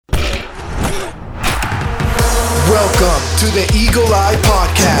Welcome to the Eagle Eye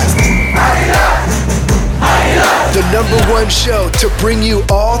Podcast, the #1 show to bring you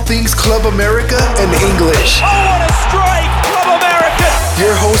all things Club America in English. Oh, what a strike! Club America!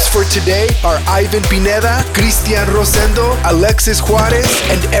 Your hosts for today are Ivan Pineda, Cristian Rosendo, Alexis Juarez,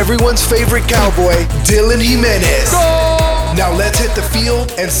 and everyone's favorite cowboy, Dylan Jimenez. Goal! Now let's hit the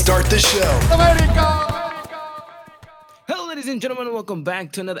field and start the show. Hello, ladies and gentlemen. Welcome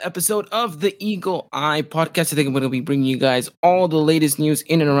back to another episode of the Eagle Eye Podcast. Today, I'm going to be bringing you guys all the latest news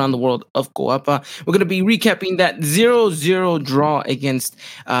in and around the world of Coapa. We're going to be recapping that 0-0 draw against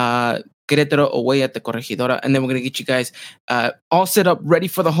Queretaro away at the Corregidora. And then we're going to get you guys all set up, ready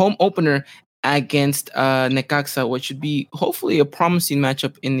for the home opener against Necaxa, which should be hopefully a promising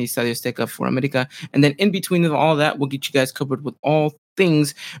matchup in the Estadio Azteca for America. And then in between all that, we'll get you guys covered with all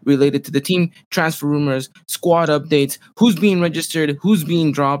things related to the team, transfer rumors, squad updates, who's being registered, who's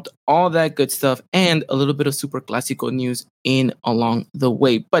being dropped, all that good stuff, and a little bit of Super Classico news in along the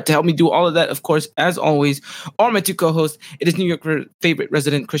way. But to help me do all of that, of course, as always, are my two co-hosts. It is New York favorite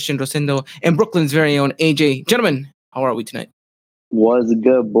resident Cristian Rosendo and Brooklyn's very own AJ. Gentlemen, how are we tonight? What's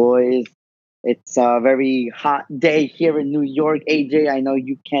good, boys? It's a very hot day here in New York. AJ, I know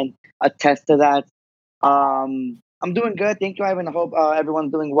you can attest to that. I'm doing good. Thank you, Ivan. I hope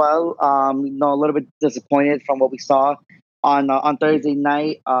everyone's doing well. A little bit disappointed from what we saw on Thursday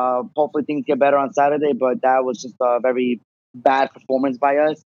night. Hopefully things get better on Saturday, but that was just a very bad performance by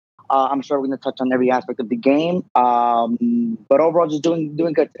us. I'm sure we're going to touch on every aspect of the game. But overall, just doing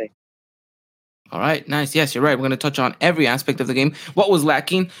good today. All right, nice. Yes, you're right. We're going to touch on every aspect of the game. What was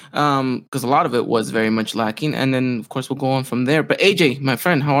lacking, because a lot of it was very much lacking. And then, of course, we'll go on from there. But AJ, my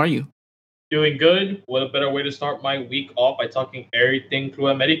friend, how are you? Doing good. What a better way to start my week off by talking everything through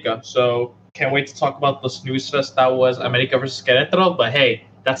America. So can't wait to talk about the snooze fest that was America versus Querétaro. But hey,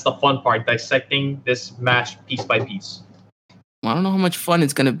 that's the fun part, dissecting this match piece by piece. Well, I don't know how much fun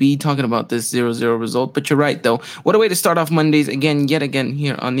it's going to be talking about this 0-0 result, but you're right, though. What a way to start off Mondays yet again,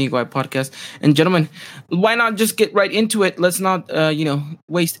 here on the Eagle Eye Podcast. And gentlemen, why not just get right into it? Let's not,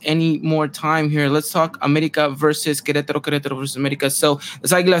 waste any more time here. Let's talk America versus Querétaro versus America. So, the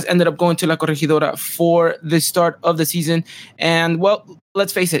Águilas ended up going to La Corregidora for the start of the season. And, well,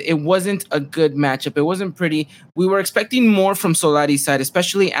 let's face it, it wasn't a good matchup. It wasn't pretty. We were expecting more from Solari's side,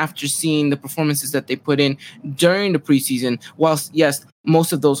 especially after seeing the performances that they put in during the preseason. Whilst, yes,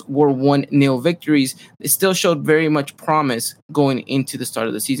 most of those were 1-0 victories, it still showed very much promise going into the start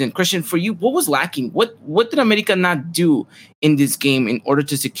of the season. Cristian, for you, what was lacking? What did America not do in this game in order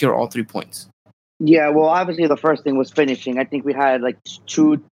to secure all 3 points? Yeah, well, obviously the first thing was finishing. I think we had like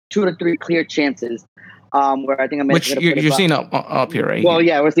two to three clear chances. Where I think Which you're seeing up here, right? Well,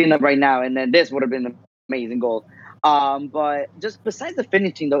 yeah, we're seeing up right now, and then this would have been an amazing goal. But just besides the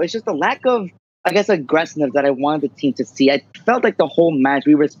finishing, though, it's just a lack of, I guess, aggressiveness that I wanted the team to see. I felt like the whole match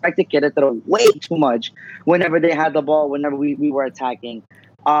we respected Querétaro way too much whenever they had the ball, whenever we were attacking.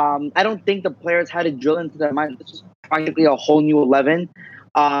 I don't think the players had to drill into their mind. This was practically a whole new 11.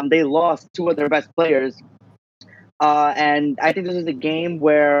 They lost two of their best players. And I think this is a game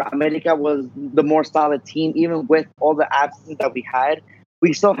where America was the more solid team, even with all the absences that we had.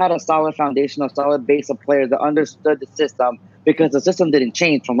 We still had a solid foundation, a solid base of players that understood the system because the system didn't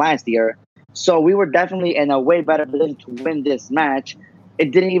change from last year. So we were definitely in a way better position to win this match. It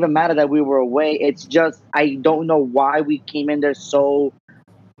didn't even matter that we were away. It's just, I don't know why we came in there so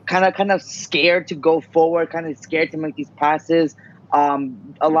kind of scared to go forward, kind of scared to make these passes. A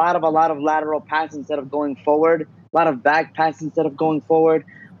lot of lateral passes instead of going forward. A lot of back passes instead of going forward.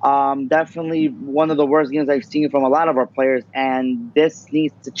 Definitely one of the worst games I've seen from a lot of our players. And this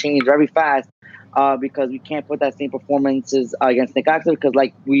needs to change very fast because we can't put that same performances against Necaxa because,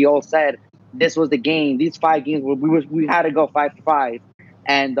 like we all said, this was the game. These 5 games, we had to go 5-5.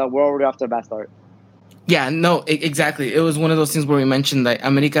 And we're already off to a bad start. Yeah, no, exactly. It was one of those things where we mentioned that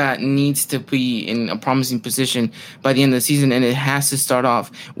America needs to be in a promising position by the end of the season, and it has to start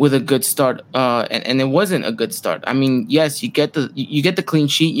off with a good start. And it wasn't a good start. I mean, yes, you get the clean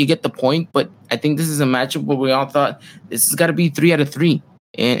sheet, you get the point, but I think this is a matchup where we all thought this has got to be 3 out of 3.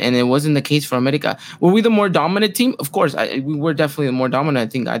 And it wasn't the case for America. Were we the more dominant team? Of course, we were definitely the more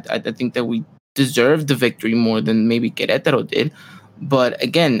dominant. I think that we deserved the victory more than maybe Querétaro did. But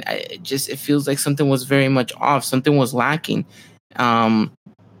again, it feels like something was very much off. Something was lacking. I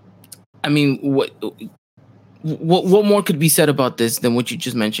mean, what more could be said about this than what you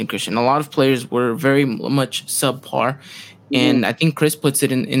just mentioned, Cristian? A lot of players were very much subpar. And I think Chris puts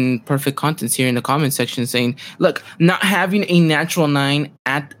it in perfect context here in the comment section saying, look, not having a natural 9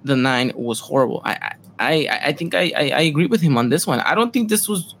 at the 9 was horrible. I think I agree with him on this one. I don't think this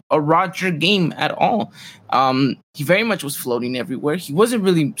was a Roger game at all. He very much was floating everywhere. He wasn't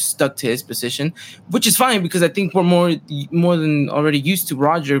really stuck to his position, which is fine because I think we're more than already used to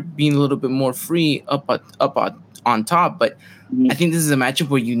Roger being a little bit more free on top. But I think this is a matchup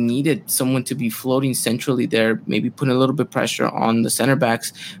where you needed someone to be floating centrally there, maybe putting a little bit of pressure on the center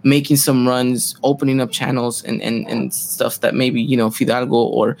backs, making some runs, opening up channels and stuff that maybe,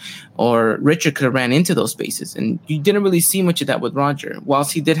 Fidalgo or Richard could have ran into those spaces. And you didn't really see much of that with Roger.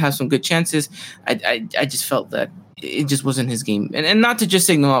 Whilst he did have some good chances, I just felt that it just wasn't his game. And not to just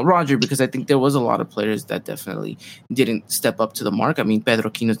signal out Roger, because I think there was a lot of players that definitely didn't step up to the mark. I mean, Pedro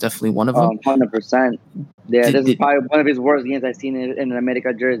Quino is definitely one of them. 100%. Yeah, this is probably one of his worst games I've seen in an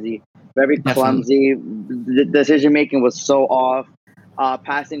America jersey. Very clumsy. The decision-making was so off.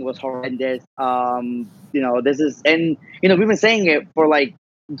 Passing was horrendous. This is... And, we've been saying it for, like,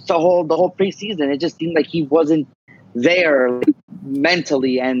 the whole preseason. It just seemed like he wasn't there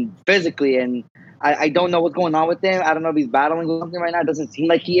mentally and physically, and I don't know what's going on with him. I don't know if he's battling with something right now. It doesn't seem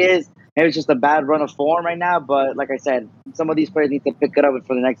like he is. Maybe it's just a bad run of form right now. But like I said, some of these players need to pick it up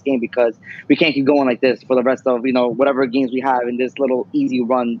for the next game, because we can't keep going like this for the rest of, whatever games we have in this little easy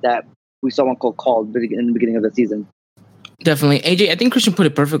run that we saw one called in the beginning of the season. Definitely. AJ, I think Christian put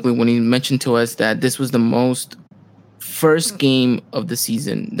it perfectly when he mentioned to us that this was the most first game of the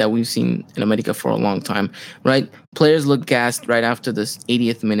season that we've seen in America for a long time, right? Players look gassed right after this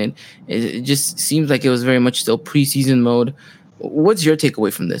 80th minute. It just seems like it was very much still preseason mode. What's your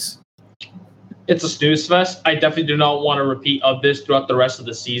takeaway from this? It's a snooze fest. I definitely do not want a repeat of this throughout the rest of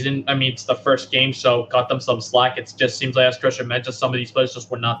the season. I mean, it's the first game, so cut them some slack. It just seems like, as Christian mentioned, some of these players just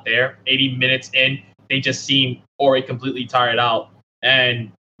were not there. 80 minutes in, they just seem already completely tired out.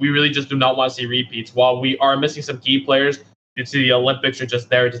 And we really just do not want to see repeats. While we are missing some key players due to the Olympics, are just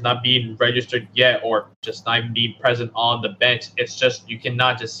there, just not being registered yet, or just not even being present on the bench. It's just, you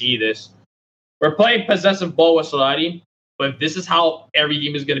cannot just see this. We're playing possessive ball with Solari, but if this is how every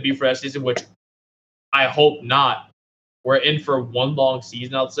game is going to be for that season, which I hope not, we're in for one long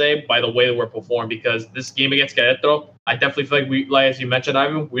season, I'd say, by the way that we're performing. Because this game against Queretaro, I definitely feel like as you mentioned,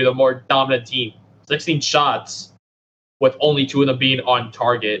 Ivan, we're the more dominant team. 16 shots, with only 2 of them being on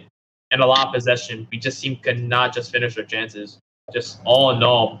target, and a lot of possession. We just cannot just finish our chances. Just all in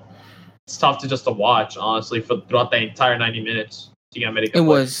all, it's tough to watch, honestly, throughout the entire 90 minutes. It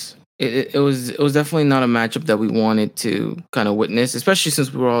was definitely not a matchup that we wanted to kind of witness, especially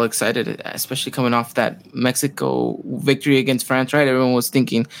since we were all excited, especially coming off that Mexico victory against France, right? Everyone was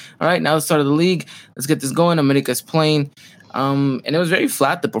thinking, all right, now the start of the league, let's get this going. America's playing. And it was very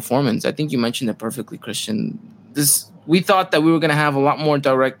flat, the performance. I think you mentioned it perfectly, Christian. We thought that we were going to have a lot more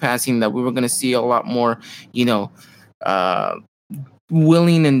direct passing, that we were going to see a lot more,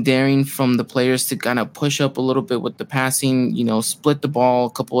 willing and daring from the players to kind of push up a little bit with the passing, split the ball a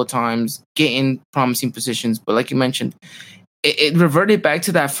couple of times, get in promising positions. But like you mentioned, it reverted back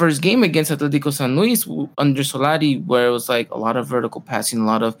to that first game against Atletico San Luis under Solari, where it was like a lot of vertical passing, a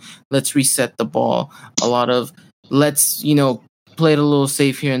lot of let's reset the ball, a lot of let's, play it a little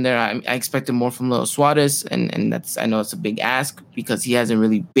safe here and there. I expected more from Leo Suarez, and I know it's a big ask because he hasn't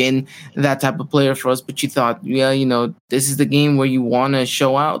really been that type of player for us. But you thought, this is the game where you want to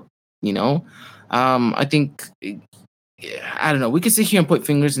show out. I think, I don't know. We could sit here and point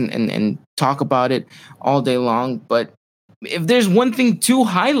fingers and talk about it all day long, but if there's one thing to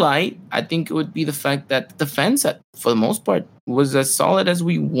highlight, I think it would be the fact that the defense, for the most part, was as solid as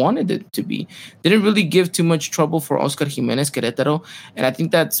we wanted it to be. Didn't really give too much trouble for Oscar Jimenez Querétaro, and I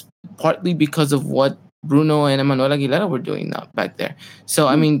think that's partly because of what Bruno and Emmanuel Aguilera were doing back there. So,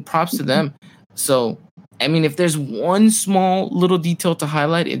 I mean, props to them. So, I mean, if there's one small little detail to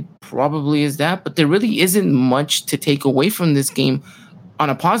highlight, it probably is that, but there really isn't much to take away from this game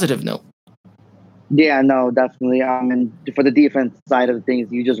on a positive note. Yeah, no, definitely. And for the defense side of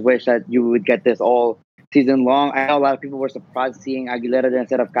things, you just wish that you would get this all season long. I know a lot of people were surprised seeing Aguilera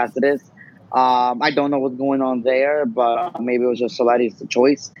instead of Cáceres. I don't know what's going on there, but maybe it was just Solari's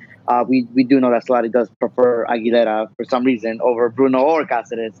choice. We do know that Solari does prefer Aguilera for some reason over Bruno or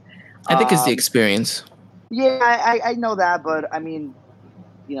Cáceres. I think it's the experience. Yeah, I know that, but I mean,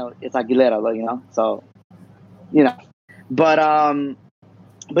 it's Aguilera, so,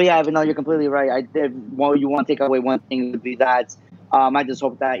 But yeah, Evan, no, you're completely right. You want to take away one thing would be that I just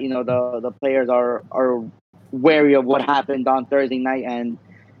hope that the players are wary of what happened on Thursday night, and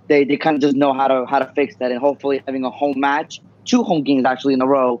they kind of just know how to fix that, and hopefully having a home match, 2 home games actually in a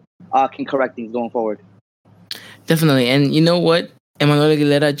row, can correct things going forward. Definitely, and you know what? Emmanuel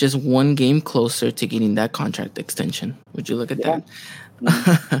Aguilera just 1 game closer to getting that contract extension. Would you look at that?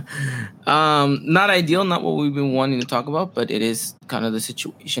 Not ideal, not what we've been wanting to talk about, but it is kind of the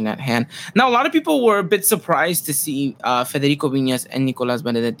situation at hand. Now, a lot of people were a bit surprised to see Federico Viñas and Nicolas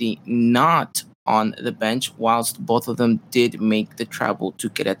Benedetti not on the bench, whilst both of them did make the travel to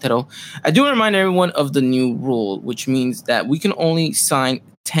Querétaro. I do remind everyone of the new rule, which means that we can only sign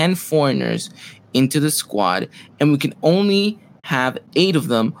 10 foreigners into the squad, and we can only have 8 of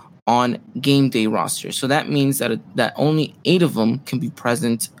them on game day roster. So that means that only 8 of them can be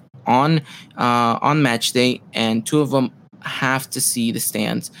present on match day, and 2 of them have to see the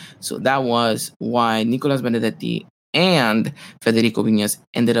stands. So that was why Nicolas Benedetti and Federico Viñas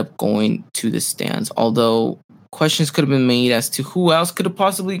ended up going to the stands. Although questions could have been made as to who else could have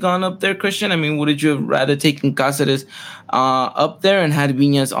possibly gone up there, Christian. I mean, would you have rather taken Cáceres up there and had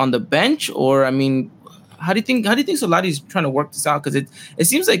Viñas on the bench? Or, I mean, how do you think Solari's trying to work this out? Because it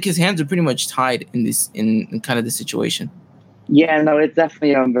seems like his hands are pretty much tied in kind of this situation. Yeah, no, it's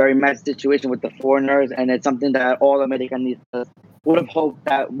definitely a very messy situation with the foreigners, and it's something that all Americanistas would have hoped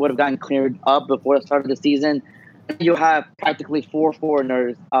that would have gotten cleared up before the start of the season. You have practically 4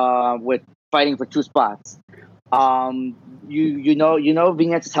 foreigners with fighting for 2 spots. You know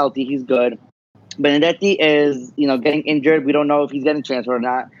Viñas is healthy, he's good. Benedetti is getting injured. We don't know if he's getting transferred or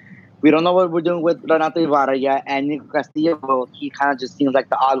not. We don't know what we're doing with Renato Ibarra yet, and Nico Castillo. Well, he kind of just seems like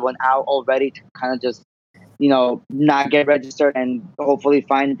the odd one out already to kind of just not get registered and hopefully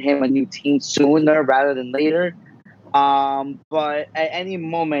find him a new team sooner rather than later. But at any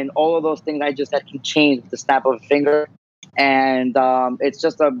moment, all of those things I just said can change with the snap of a finger. And it's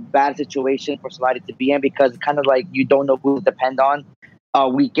just a bad situation for Solari to be in, because kind of like you don't know who to depend on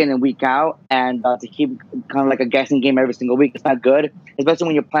week in and week out. And to keep kind of like a guessing game every single week, it's not good, especially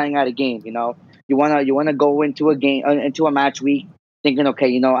when you're playing out a game. You wanna go into a game, into a match week, thinking,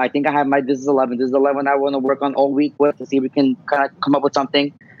 okay, I think I have this is 11. This is 11 I want to work on all week with to see if we can kind of come up with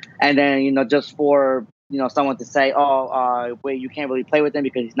something. And then, just for, someone to say, wait, you can't really play with him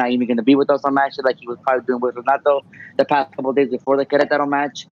because he's not even going to be with us on match, like he was probably doing with Renato the past couple of days before the Querétaro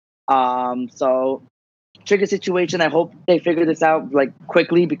match. So tricky situation. I hope they figure this out like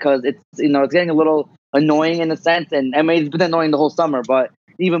quickly, because it's getting a little annoying in a sense. And I mean, it's been annoying the whole summer, but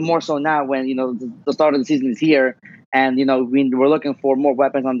even more so now when, the start of the season is here. And, we're looking for more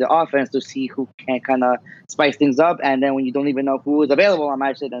weapons on the offense to see who can kind of spice things up. And then when you don't even know who is available on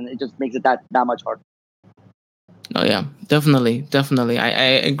match day, then it just makes it that much harder. Oh, yeah, definitely. I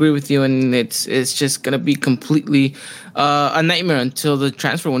agree with you. And it's just going to be completely a nightmare until the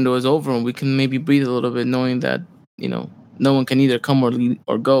transfer window is over and we can maybe breathe a little bit, knowing that, no one can either come or leave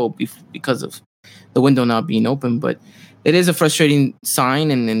or go because of the window not being open. But it is a frustrating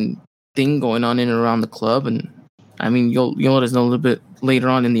sign and thing going on in and around the club. And I mean, you'll let us know a little bit later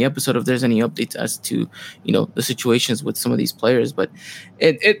on in the episode if there's any updates as to, the situations with some of these players. But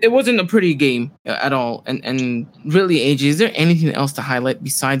it wasn't a pretty game at all. And really, AJ, is there anything else to highlight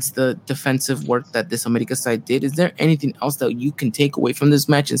besides the defensive work that this America side did? Is there anything else that you can take away from this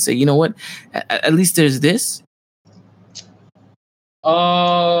match and say, you know what, at least there's this?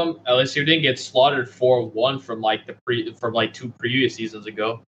 LSU didn't get slaughtered 4-1 from 2 previous seasons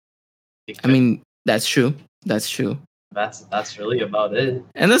ago. I mean, that's true. That's really about it.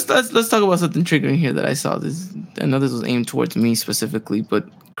 And let's talk about something triggering here that I saw. I know this was aimed towards me specifically, but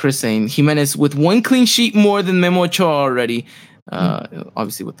Chris saying Jimenez with 1 clean sheet more than Memo Ochoa already.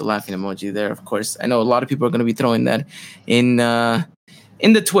 Obviously with the laughing emoji there, of course. I know a lot of people are going to be throwing that in the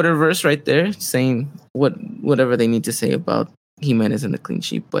Twitterverse right there, saying whatever they need to say about Jimenez and the clean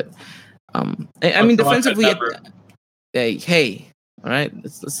sheet. But I mean, defensively, hey. All right,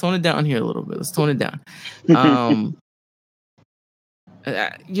 let's tone it down here a little bit. Let's tone it down.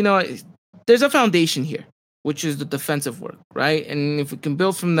 There's a foundation here, which is the defensive work, right? And if we can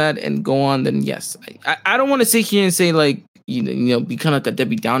build from that and go on, then yes. I don't want to sit here and say like, be kind of like a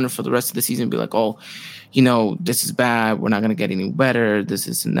Debbie Downer for the rest of the season. Be like, oh, this is bad. We're not going to get any better.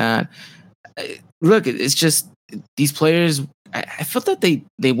 This and that. Look, it's just these players. I felt that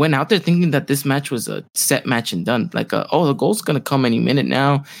they went out there thinking that this match was a set match and done. Like, the goal's going to come any minute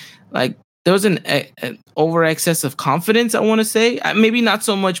now. Like, there was an over excess of confidence, I want to say. Maybe not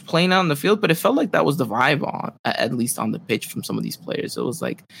so much playing out on the field, but it felt like that was the vibe at least on the pitch from some of these players. It was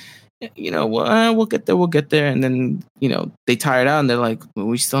like, we'll get there. And then, they tired out and they're like, well,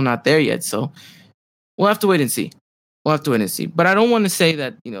 we're still not there yet. So we'll have to wait and see. But I don't want to say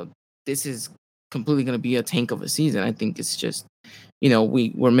that, this is completely going to be a tank of a season. I think it's just,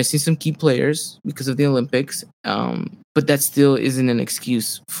 we're missing some key players because of the Olympics. But that still isn't an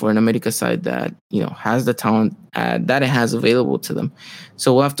excuse for an America side that has the talent that it has available to them.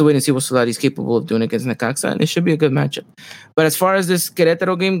 So we'll have to wait and see what Solari is capable of doing against Necaxa, and it should be a good matchup. But as far as this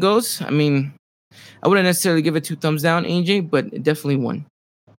Querétaro game goes, I mean, I wouldn't necessarily give it 2 thumbs down, AJ, but it definitely one.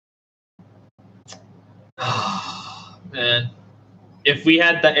 Man, if we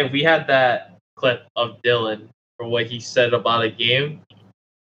had that clip of Dylan for what he said about a game,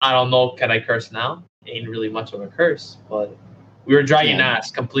 I don't know. Can I curse now? Ain't really much of a curse, but we were dragging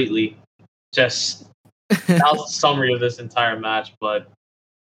ass completely. Just that was the summary of this entire match. But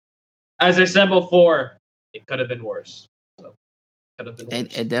as I said before, it could have been worse.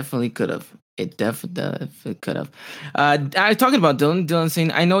 It definitely could have. It definitely could have. I talking about Dylan. Dylan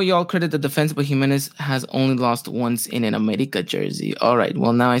saying, "I know y'all credit the defense, but Jimenez has only lost once in an America jersey." All right.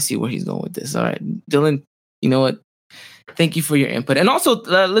 Well, now I see where he's going with this. All right, Dylan. You know what? Thank you for your input, and also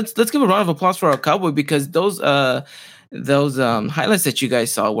let's give a round of applause for our Cowboy, because those highlights that you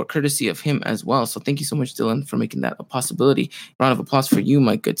guys saw were courtesy of him as well. So thank you so much, Dylan, for making that a possibility. Round of applause for you,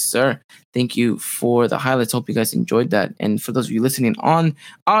 my good sir. Thank you for the highlights. Hope you guys enjoyed that. And for those of you listening on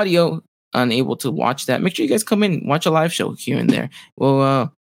audio, unable to watch that, make sure you guys come in, watch a live show here and there.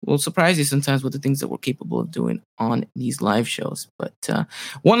 We'll surprise you sometimes with the things that we're capable of doing on these live shows. But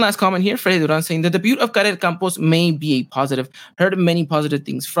one last comment here, Freddy Duran saying, the debut of Karel Campos may be a positive. Heard many positive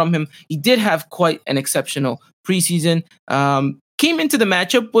things from him. He did have quite an exceptional preseason. Came into the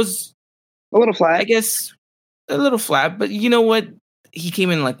matchup, was a little flat. I guess a little flat, but you know what? He came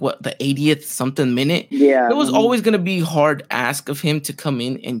in the 80th something minute. Yeah. It was always going to be hard ask of him to come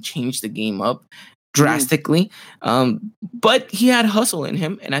in and change the game up drastically. But he had hustle in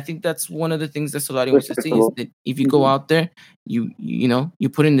him, and I think that's one of the things that Solari wants to see, is that if you go out there, you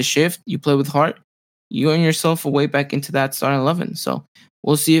put in the shift, you play with heart, you earn yourself a way back into that starting 11. So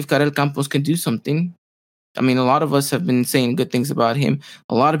we'll see if Karel Campos can do something. I mean, a lot of us have been saying good things about him.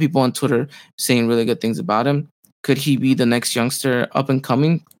 A lot of people on Twitter saying really good things about him. Could he be the next youngster up and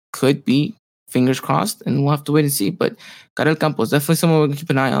coming? Could be. Fingers crossed, and we'll have to wait and see. But Karel Campos, definitely someone we'll keep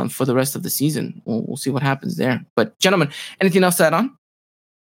an eye on for the rest of the season. We'll see what happens there. But gentlemen, anything else to add on?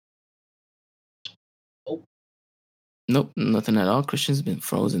 Nope, nothing at all. Christian's been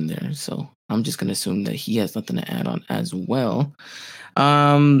frozen there, so I'm just gonna assume that he has nothing to add on as well.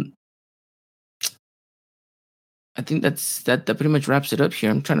 I think that pretty much wraps it up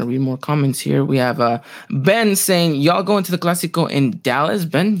here. I'm trying to read more comments here. We have Ben saying, y'all going to the Clásico in Dallas.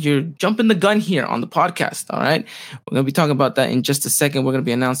 Ben, you're jumping the gun here on the podcast, all right? We're going to be talking about that in just a second. We're going to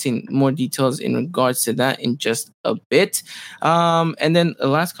be announcing more details in regards to that in just a bit. And then the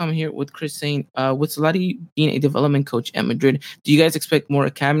last comment here with Chris saying, with Solari being a development coach at Madrid, do you guys expect more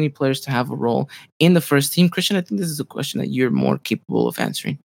academy players to have a role in the first team? Christian, I think this is a question that you're more capable of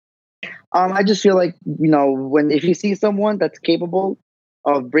answering. I just feel like, if you see someone that's capable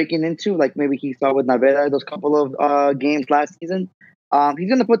of breaking into, like maybe he saw with Navera those couple of games last season, he's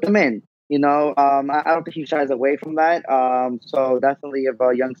going to put them in. I don't think he shies away from that. So definitely if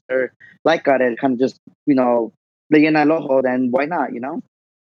a youngster like Karel kind of just, le llena el ojo, then why not,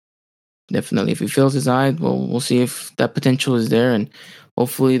 Definitely. If he fills his eye, we'll see if that potential is there, and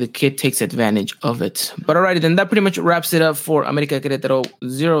hopefully the kid takes advantage of it. But alrighty, then that pretty much wraps it up for America Querétaro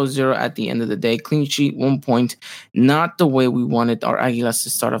 0-0 at the end of the day. Clean sheet, 1 point. Not the way we wanted our Águilas to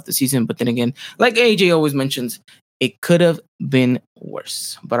start off the season. But then again, like AJ always mentions, it could have been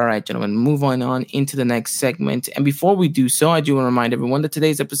worse. But all right, gentlemen, move on into the next segment. And before we do so, I do want to remind everyone that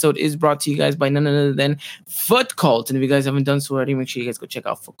today's episode is brought to you guys by none other than Foot Cult. And if you guys haven't done so already, make sure you guys go check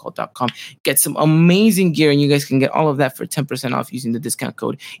out footcult.com. Get some amazing gear, and you guys can get all of that for 10% off using the discount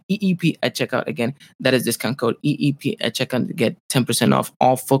code EEP at checkout. Again, that is discount code EEP at checkout to get 10% off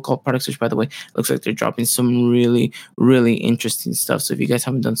all Foot Cult products, which, by the way, looks like they're dropping some really, really interesting stuff. So if you guys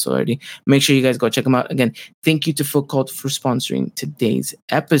haven't done so already, make sure you guys go check them out. Again, thank you to Foot Cult for sponsoring today's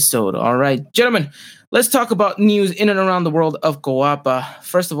episode. All right, gentlemen, let's talk about news in and around the world of Coapa.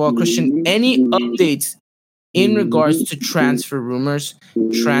 First of all, Christian, any updates in regards to transfer rumors,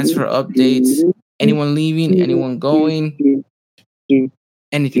 transfer updates? Anyone leaving? Anyone going?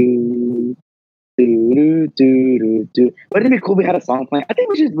 Anything? Wouldn't it be cool if we had a song playing? I think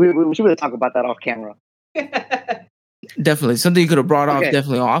we should really talk about that off camera. Definitely. Something you could have brought off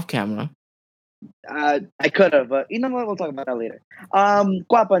definitely off camera. I could have, but you know what? We'll talk about that later.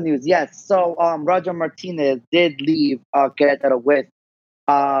 Guapa news, yes. So Roger Martinez did leave Querétaro with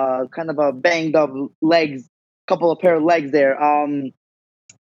kind of a banged up legs, couple of pair of legs there.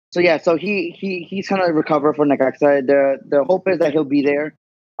 So he's kind of recover for Necaxa. The hope is that he'll be there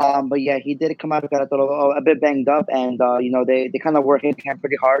But yeah, he did come out of Queretaro a bit banged up, and they kind of work him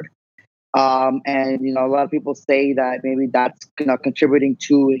pretty hard. And a lot of people say that maybe that's contributing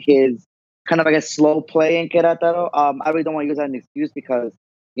to his kind of, I guess, slow play in Querétaro. I really don't want to use that as an excuse because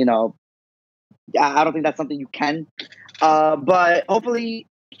I don't think that's something you can. But hopefully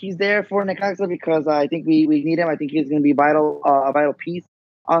he's there for Necaxa because I think we need him. I think he's going to be a vital piece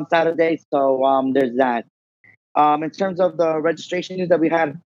on Saturday. So there's that. In terms of the registration news that we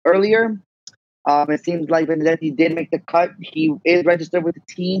had earlier, it seems like Benedetti did make the cut. He is registered with the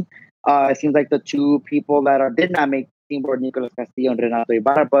team. It seems like the two people that did not make the team were Nicolas Castillo and Renato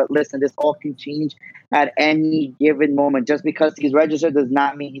Ibarra. But listen, this all can change at any given moment. Just because he's registered does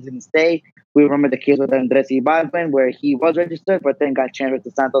not mean he's going to stay. We remember the case with Andres Ibarra where he was registered, but then got transferred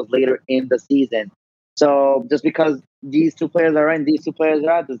to Santos later in the season. So just because these two players are in, these two players are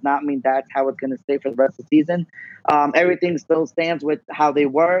out, does not mean that's how it's going to stay for the rest of the season. Everything still stands with how they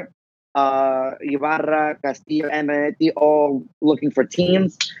were. Ibarra, Castillo, and Benedetti all looking for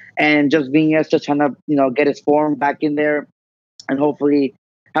teams, and just Viñas just trying to get his form back in there, and hopefully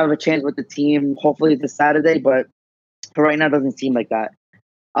have a chance with the team. Hopefully this Saturday, but for right now, it doesn't seem like that.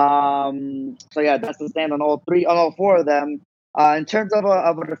 So yeah, that's the stand on all four of them. In terms of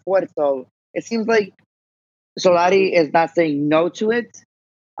a refuerzo, it seems like Solari is not saying no to it,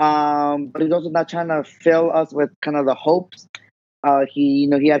 but he's also not trying to fill us with kind of the hopes. He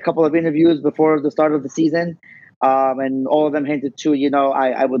had a couple of interviews before the start of the season, and all of them hinted to,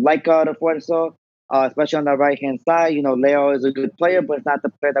 I would like a refuerzo, especially on the right hand side. Leo is a good player, but it's not the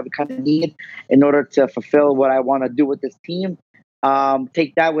player that we kind of need in order to fulfill what I want to do with this team.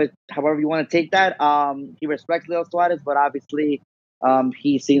 Take that with however you want to take that. He respects Leo Suarez, but obviously,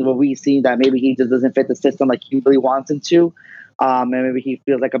 he's seen what we see, that maybe he just doesn't fit the system like he really wants him to, and maybe he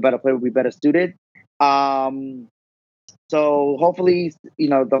feels like a better player would be better suited. So hopefully,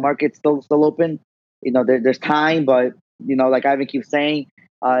 the market's still open. There's time, but like Ivan keeps saying,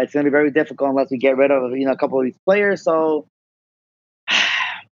 it's going to be very difficult unless we get rid of a couple of these players. So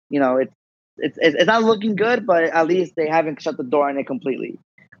it's not looking good, but at least they haven't shut the door on it completely.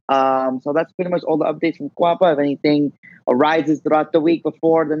 So that's pretty much all the updates from Cuapa. If anything arises throughout the week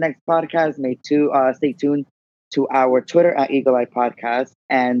before the next podcast, stay tuned to our Twitter at Eagle Eye Podcast,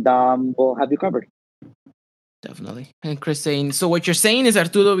 and we'll have you covered. Definitely. And Chris saying, so what you're saying is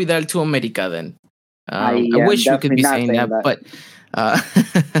Arturo Vidal to America then? I wish we could be saying that. But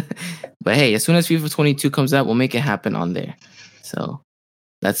but hey, as soon as FIFA 22 comes out, we'll make it happen on there. So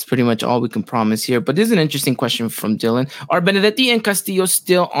that's pretty much all we can promise here. But this is an interesting question from Dylan. Are Benedetti and Castillo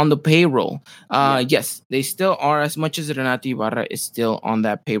still on the payroll? Yes, they still are, as much as Renato Ibarra is still on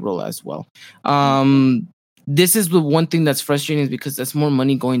that payroll as well. This is the one thing that's frustrating, is because that's more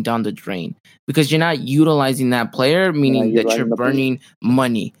money going down the drain because you're not utilizing that player, meaning that you're burning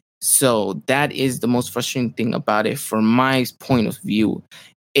money. So that is the most frustrating thing about it from my point of view.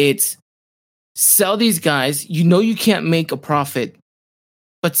 It's sell these guys. You can't make a profit,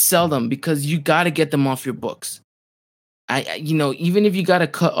 but sell them because you got to get them off your books. Even if you got to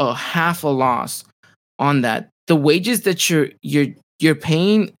cut a half a loss on that, the wages that you're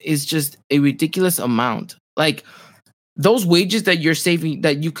paying is just a ridiculous amount. Like those wages that you're saving,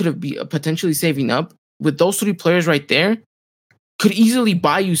 that you could have be potentially saving up with those three players right there, could easily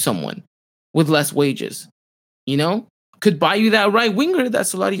buy you someone with less wages. Could buy you that right winger that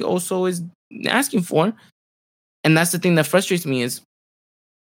Solari also is asking for. And that's the thing that frustrates me, is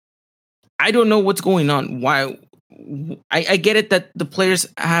I don't know what's going on. Why? I get it that the players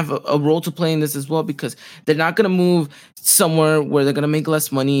have a role to play in this as well, because they're not going to move somewhere where they're going to make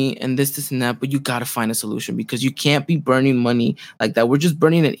less money and this and that, but you got to find a solution because you can't be burning money like that. We're just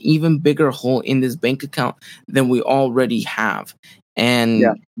burning an even bigger hole in this bank account than we already have. And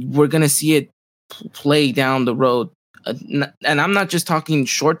we're going to see it play down the road. And I'm not just talking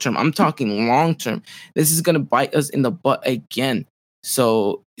short term. I'm talking long term. This is going to bite us in the butt again.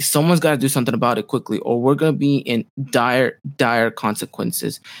 So someone's got to do something about it quickly, or we're going to be in dire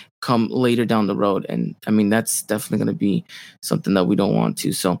consequences come later down the road. And I mean, that's definitely going to be something that we don't want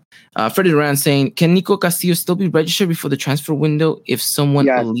to. So Freddie Duran saying, can Nico Castillo still be registered before the transfer window if someone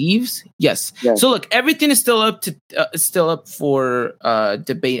leaves? Yes. So look, everything is still up for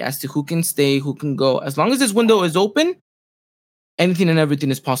debate as to who can stay, who can go. As long as this window is open, anything and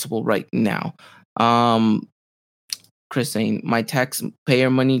everything is possible right now. Chris saying, my taxpayer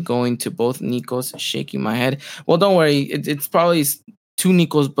money going to both Nicos, shaking my head. Well, don't worry. It's probably two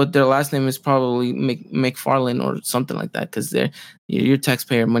Nicos, but their last name is probably McFarlane or something like that, because your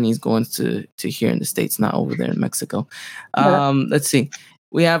taxpayer money is going to here in the States, not over there in Mexico. Let's see.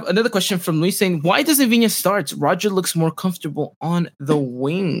 We have another question from Luis saying, why doesn't Viña start? Roger looks more comfortable on the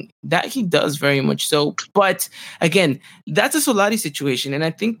wing. That he does very much so. But again, that's a Solari situation. And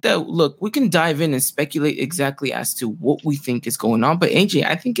I think that, look, we can dive in and speculate exactly as to what we think is going on. But AJ,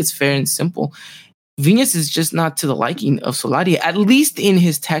 I think it's fair and simple. Viñas is just not to the liking of Solari, at least in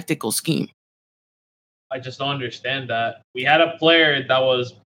his tactical scheme. I just don't understand that. We had a player that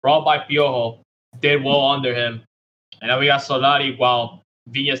was brought by Piojo, did well under him. And now we got Solari while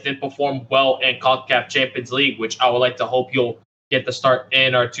Viñas did perform well in CONCACAF Champions League, which I would like to hope he'll get the start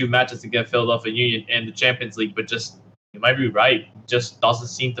in our 2 matches against Philadelphia Union and the Champions League. But just, you might be right. Just doesn't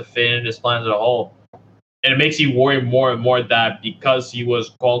seem to fit in his plans at all. And it makes you worry more and more that because he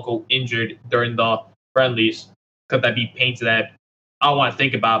was quote-unquote injured during the friendlies, could that be painted that I don't want to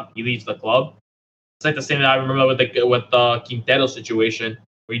think about he leaves the club? It's like the same that I remember with the Quintero situation,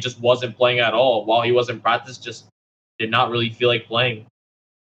 where he just wasn't playing at all. While he was in practice, just did not really feel like playing.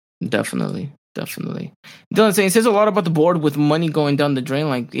 Definitely. Dylan saying it says a lot about the board with money going down the drain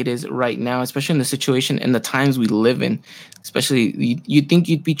like it is right now, especially in the situation and the times we live in. Especially, you'd think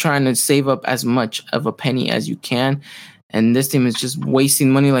you'd be trying to save up as much of a penny as you can. And this team is just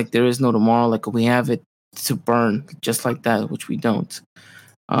wasting money like there is no tomorrow. Like we have it to burn just like that, which we don't.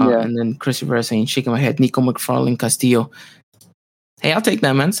 And then Chris Rivera saying, shaking my head, Nico McFarlane Castillo. Hey, I'll take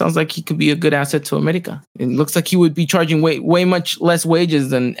that, man. Sounds like he could be a good asset to America. It looks like he would be charging way much less wages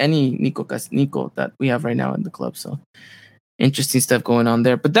than any Nico that we have right now in the club. So interesting stuff going on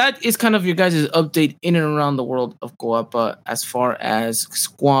there. But that is kind of your guys' update in and around the world of Coapa as far as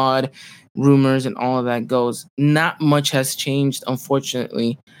squad, rumors, and all of that goes. Not much has changed,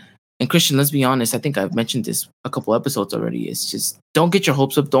 unfortunately. And Christian, let's be honest. I think I've mentioned this a couple episodes already. It's just don't get your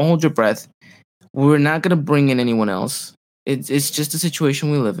hopes up. Don't hold your breath. We're not going to bring in anyone else. It's just a situation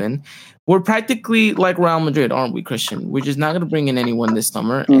we live in. We're practically like Real Madrid, aren't we, Christian? We're just not going to bring in anyone this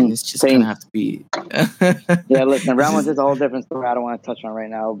summer, and it's just going to have to be. Yeah, listen, Real Madrid's a whole different story. I don't want to touch on right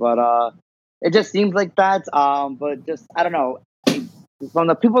now, but it just seems like that. But just I don't know. From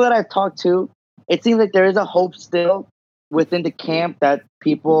the people that I've talked to, it seems like there is a hope still within the camp that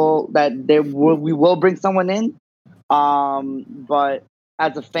we will bring someone in. But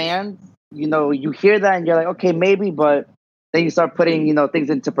as a fan, you hear that and you're like, okay, maybe, but then you start putting, things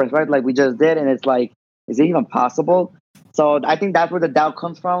into perspective like we just did, and it's like, is it even possible? So I think that's where the doubt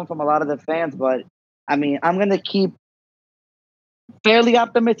comes from a lot of the fans. But I mean, I'm gonna keep fairly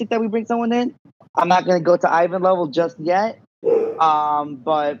optimistic that we bring someone in. I'm not gonna go to Ivan level just yet,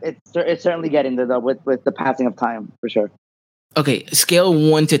 but it's certainly getting there though with the passing of time for sure. Okay, scale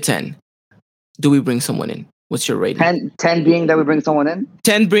 1 to 10. Do we bring someone in? What's your rating? 10 being that we bring someone in?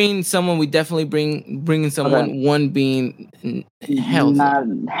 10 being someone we definitely bringing someone. Okay. 1 being hell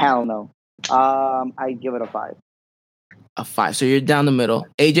no. I give it a 5. A 5. So you're down the middle.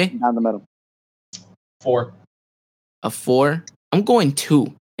 AJ? Down the middle. 4. A 4? I'm going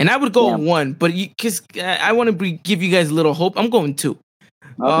 2. And I would go 1, but because I want to give you guys a little hope, I'm going 2.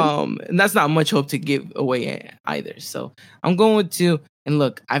 Okay. And that's not much hope to give away either. So I'm going with 2. And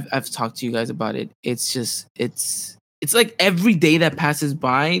look, I've talked to you guys about it. It's just it's like every day that passes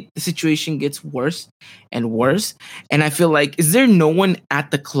by, the situation gets worse and worse. And I feel like, is there no one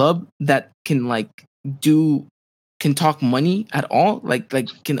at the club that can talk money at all? Like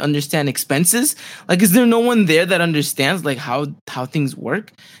can understand expenses? Like, is there no one there that understands like how things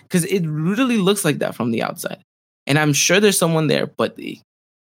work? Because it really looks like that from the outside. And I'm sure there's someone there, but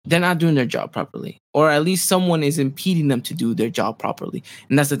they're not doing their job properly, or at least someone is impeding them to do their job properly.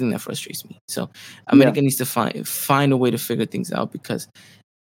 And that's the thing that frustrates me. So America needs to find a way to figure things out, because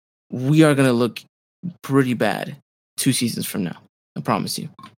we are going to look pretty bad 2 seasons from now. I promise you.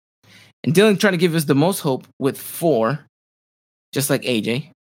 And Dylan trying to give us the most hope with 4, just like AJ.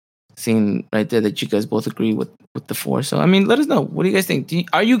 Seeing right there that you guys both agree with the 4. So, I mean, let us know. What do you guys think?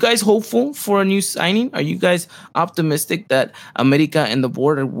 Are you guys hopeful for a new signing? Are you guys optimistic that America and the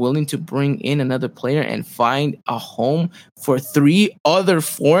board are willing to bring in another player and find a home for 3 other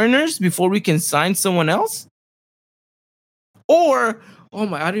foreigners before we can sign someone else? Or, I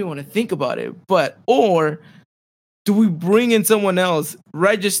don't even want to think about it, or do we bring in someone else,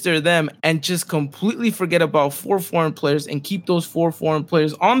 register them, and just completely forget about 4 foreign players and keep those 4 foreign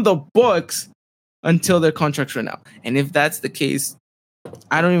players on the books until their contracts run out? And if that's the case,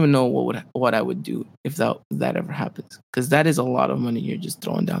 I don't even know what I would do if that ever happens, because that is a lot of money you're just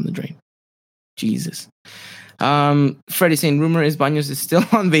throwing down the drain. Jesus. Freddie saying, rumor is Baños is still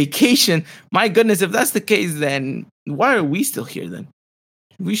on vacation. My goodness, if that's the case, then why are we still here then?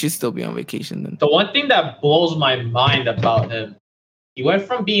 We should still be on vacation then. The one thing that blows my mind about him, he went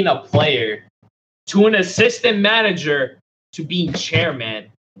from being a player to an assistant manager to being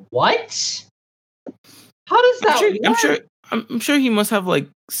chairman. What? How does that work? I'm sure he must have like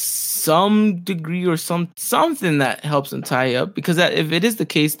some degree or something that helps him tie up, because if it is the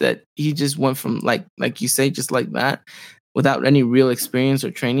case that he just went from like you say, just like that, without any real experience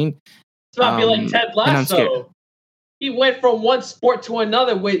or training, it's not be like Ted Lasso. He went from one sport to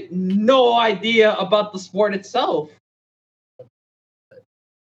another with no idea about the sport itself.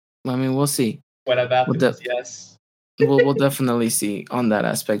 I mean, we'll see. What about yes. We'll definitely see on that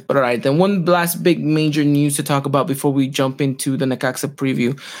aspect. But all right, then one last big major news to talk about before we jump into the Necaxa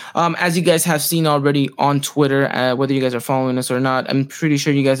preview. As you guys have seen already on Twitter, whether you guys are following us or not, I'm pretty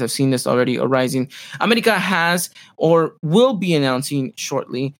sure you guys have seen this already arising. America has or will be announcing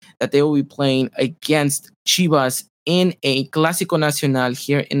shortly that they will be playing against Chivas in a Clásico Nacional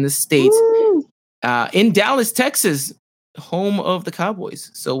here in the States, in Dallas, Texas, home of the Cowboys.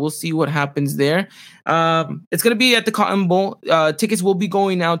 So we'll see what happens there. It's going to be at the Cotton Bowl. Tickets will be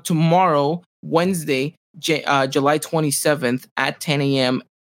going out tomorrow, Wednesday, July 27th at 10 a.m.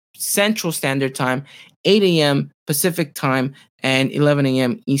 Central Standard Time, 8 a.m. Pacific Time, and 11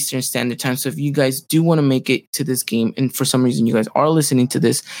 a.m. Eastern Standard Time. So if you guys do want to make it to this game, and for some reason you guys are listening to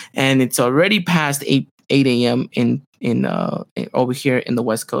this, and it's already past 8 a.m. in over here in the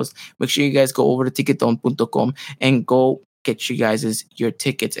West Coast, make sure you guys go over to ticketon.com and go get your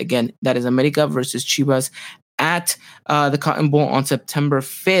tickets. Again, that is America versus Chivas at the Cotton Bowl on September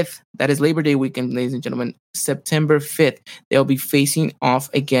 5th. That is Labor Day weekend, ladies and gentlemen. September 5th, they'll be facing off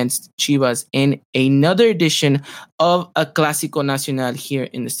against Chivas in another edition of a Clásico Nacional here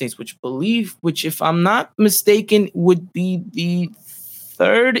in the States, which if I'm not mistaken, would be the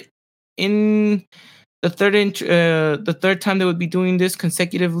third time they would be doing this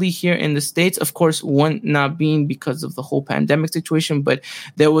consecutively here in the States. Of course, one not being because of the whole pandemic situation, but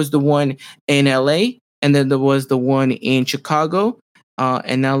there was the one in LA, and then there was the one in Chicago,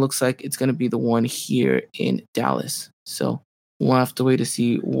 and now looks like it's going to be the one here in Dallas. So we'll have to wait to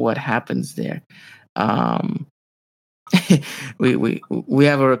see what happens there. We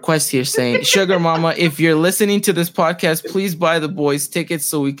have a request here saying, Sugar Mama, if you're listening to this podcast, please buy the boys tickets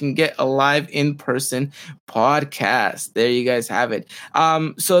so we can get a live in-person podcast. There you guys have it.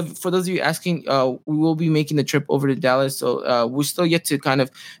 So for those of you asking, we will be making the trip over to Dallas. So we're still yet to kind of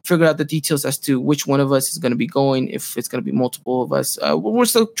figure out the details as to which one of us is going to be going, if it's going to be multiple of us. We're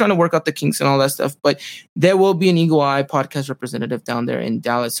still trying to work out the kinks and all that stuff, but there will be an Eagle Eye podcast representative down there in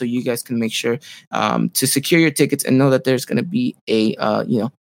Dallas, so you guys can make sure to secure your tickets and know that there's going to be a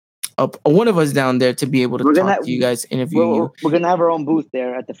one of us down there to be able to talk to you guys, interview you. We're going to have our own booth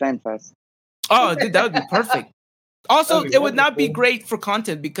there at the Fan Fest. Oh, dude, that would be perfect. Also, it would not be great for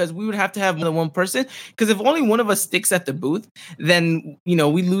content because we would have to have more than one person. Because if only one of us sticks at the booth, then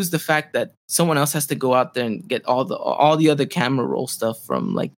we lose the fact that someone else has to go out there and get all the other camera roll stuff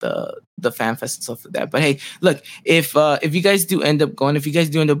from like the fan fest and stuff like that. But hey, look, if you guys do end up going, if you guys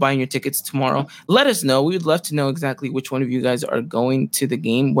do end up buying your tickets tomorrow, let us know. We would love to know exactly which one of you guys are going to the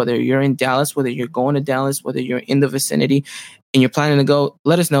game. Whether you're in Dallas, whether you're going to Dallas, whether you're in the vicinity, and you're planning to go,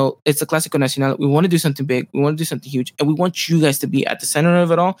 let us know. It's a Clásico Nacional. We want to do something big. We want to do something huge. And we want you guys to be at the center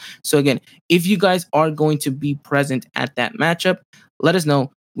of it all. So again, if you guys are going to be present at that matchup, let us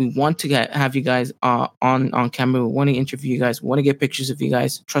know. We want to have you guys on camera. We want to interview you guys. We want to get pictures of you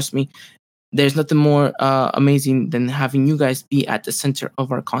guys. Trust me, there's nothing more amazing than having you guys be at the center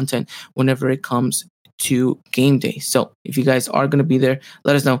of our content whenever it comes to game day. So if you guys are going to be there,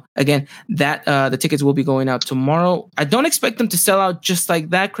 let us know. Again, that the tickets will be going out tomorrow. I don't expect them to sell out just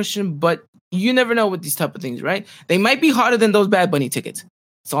like that, Christian, but you never know with these type of things, right? They might be hotter than those Bad Bunny tickets.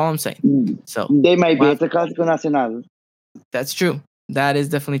 That's all I'm saying. So they might be. It's a Clásico Nacional. That's true. That is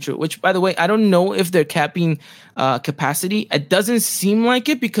definitely true. Which, by the way, I don't know if they're capping capacity. It doesn't seem like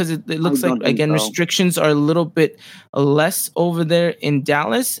it because it looks like, again, restrictions are a little bit less over there in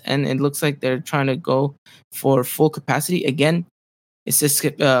Dallas. And it looks like they're trying to go for full capacity. Again, it's just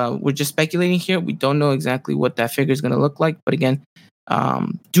we're just speculating here. We don't know exactly what that figure is going to look like. But again,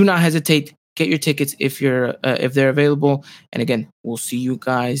 do not hesitate. Get your tickets if they're available. And again, we'll see you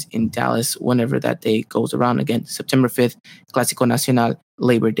guys in Dallas whenever that day goes around. Again, September 5th, Clásico Nacional,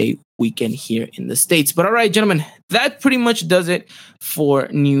 Labor Day weekend here in the States. But all right, gentlemen, that pretty much does it for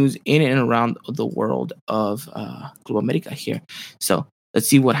news in and around the world of Club America here. So let's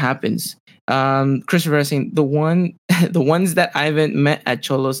see what happens. Christopher saying the ones that Ivan met at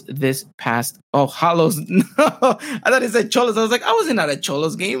Cholos this past Hollows. No, I thought he said Cholos. I was like, I wasn't at a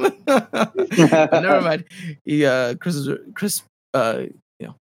Cholos game. Never mind. Chris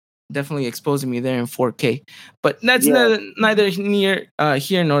definitely exposing me there in 4K. But that's Yeah. neither near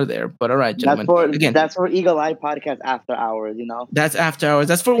here nor there. But all right, gentlemen. Again, That's for Eagle Eye Podcast after hours. that's after hours.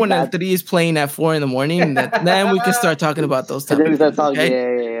 That's for when That's- L3 is playing at 4 in the morning. Then we can start talking about those And then we topics. start talking.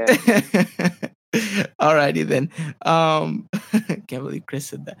 Okay? Yeah. Alrighty then. Can't believe Chris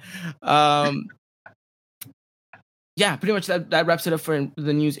said that. Yeah, pretty much that wraps it up for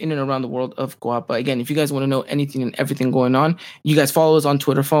the news in and around the world of Guapa. Again, if you guys want to know anything and everything going on, you guys follow us on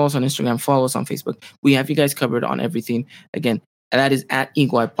Twitter, follow us on Instagram, follow us on Facebook. We have you guys covered on everything. Again, and that is at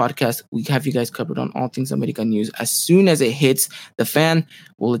Iguai Podcast. We have you guys covered on all things American news. As soon as it hits the fan,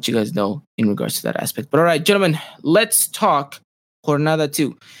 we'll let you guys know in regards to that aspect. But all right, gentlemen, let's talk Jornada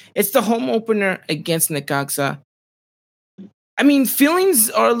 2. It's the home opener against Necaxa. I mean, feelings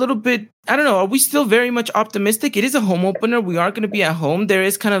are a little bit, I don't know, are we still very much optimistic? It is a home opener. We are going to be at home. There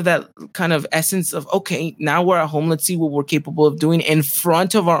is kind of that kind of essence of, okay, now we're at home. Let's see what we're capable of doing in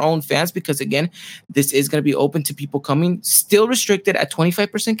front of our own fans. Because again, this is going to be open to people coming, still restricted at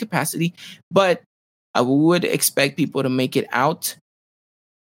 25% capacity. But I would expect people to make it out.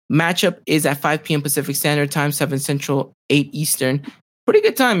 Matchup is at 5 p.m. Pacific Standard Time, 7 Central, 8 Eastern. Pretty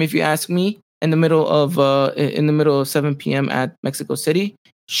good time if you ask me. In the middle of 7 p.m. at Mexico City.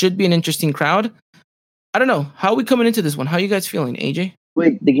 Should be an interesting crowd. I don't know. How are we coming into this one? How are you guys feeling, AJ?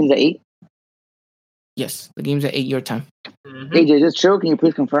 Wait, the game's at 8? Yes, the game's at 8 your time. Mm-hmm. AJ, is this true? Can you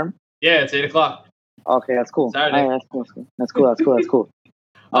please confirm? Yeah, it's 8 o'clock. Okay, that's cool. Saturday. Right, that's cool.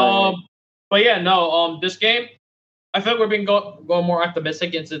 But yeah, no. This game, I feel like we're being going more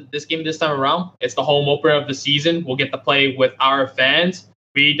optimistic into this game this time around. It's the home opener of the season. We'll get to play with our fans.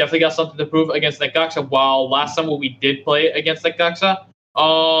 We definitely got something to prove against Necaxa. While last time when we did play against Necaxa,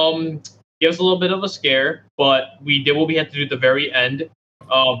 gave us a little bit of a scare, but we did what we had to do at the very end.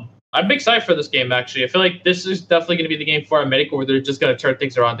 I'm excited for this game, actually. I feel like this is definitely going to be the game for America where they're just going to turn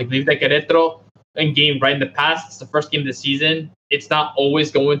things around. They believe that Queretaro in game right in the past, it's the first game of the season. It's not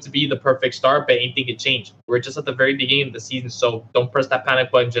always going to be the perfect start, but anything can change. We're just at the very beginning of the season, so don't press that panic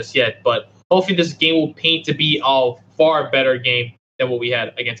button just yet. But hopefully this game will paint to be a far better game than what we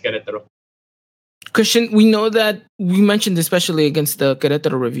had against Querétaro. Christian, we know that we mentioned, especially against the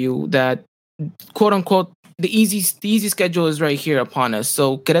Querétaro review, that quote unquote the easy schedule is right here upon us.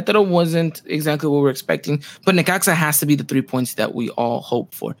 So Querétaro wasn't exactly what we're expecting, but Necaxa has to be the 3 points that we all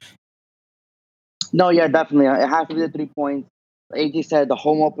hope for. No, yeah, definitely. It has to be the 3 points. AJ said the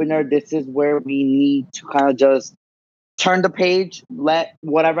home opener. This is where we need to kind of just turn the page, let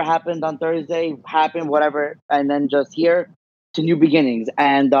whatever happened on Thursday happen, whatever, and then just here to new beginnings.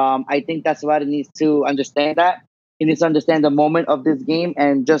 And I think that's what it needs to understand that. It needs to understand the moment of this game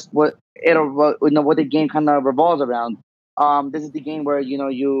and just what the game kind of revolves around. This is the game where,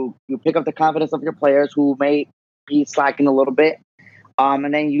 you pick up the confidence of your players who may be slacking a little bit.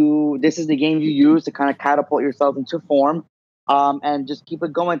 And then this is the game you use to kind of catapult yourself into form. And just keep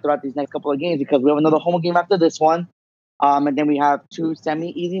it going throughout these next couple of games because we have another home game after this one. And then we have 2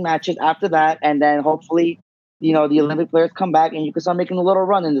 semi-easy matches after that. And then hopefully, the Olympic players come back and you can start making a little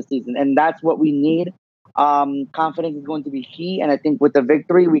run in the season. And that's what we need. Confidence is going to be key. And I think with the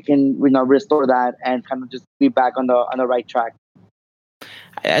victory, we can restore that and kind of just be back on the right track.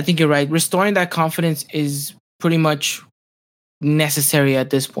 I think you're right. Restoring that confidence is pretty much necessary at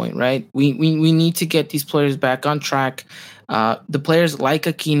this point, right? We need to get these players back on track. The players like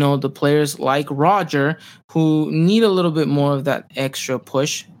Aquino, the players like Roger, who need a little bit more of that extra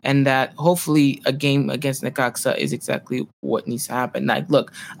push, and that hopefully a game against Necaxa is exactly what needs to happen. Like,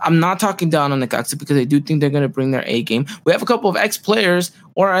 look, I'm not talking down on Necaxa because I do think they're going to bring their A game. We have a couple of ex-players,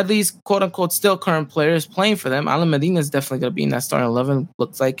 or at least quote-unquote still current players playing for them. Alan Medina is definitely going to be in that starting 11,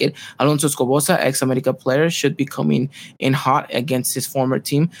 looks like it. Alonso Escobosa, ex-America player, should be coming in hot against his former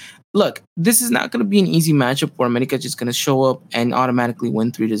team. Look, this is not going to be an easy matchup where America is just going to show up and automatically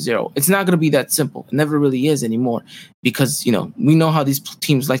win 3-0. It's not going to be that simple. It never really is anymore because, we know how these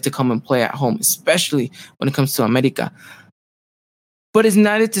teams like to come and play at home, especially when it comes to America. But it's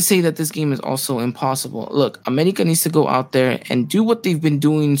not to say that this game is also impossible. Look, America needs to go out there and do what they've been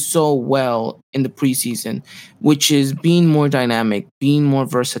doing so well in the preseason, which is being more dynamic, being more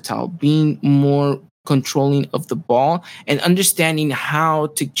versatile, being more controlling of the ball, and understanding how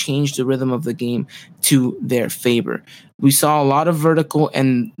to change the rhythm of the game to their favor. We saw a lot of vertical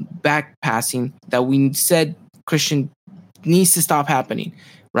and back passing that we said Christian needs to stop happening.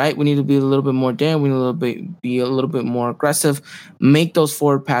 Right, we need to be a little bit more daring. We need to be a little bit more aggressive. Make those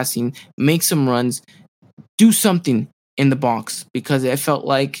forward passing. Make some runs. Do something in the box because it felt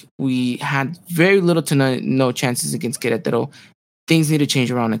like we had very little to no chances against Querétaro. things need to change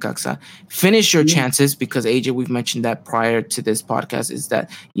around Necaxa. Finish your chances, because AJ, we've mentioned that prior to this podcast, is that,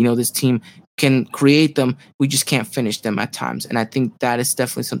 this team can create them. We just can't finish them at times. And I think that is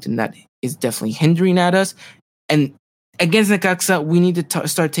definitely something that is definitely hindering at us. And against Necaxa, we need to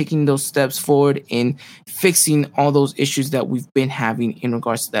start taking those steps forward in fixing all those issues that we've been having in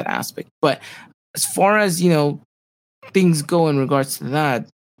regards to that aspect. But as far as, things go in regards to that,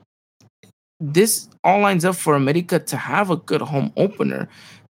 this all lines up for America to have a good home opener.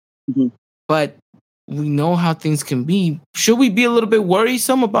 Mm-hmm. But we know how things can be. Should we be a little bit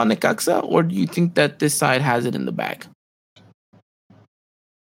worrisome about Necaxa, or do you think that this side has it in the bag?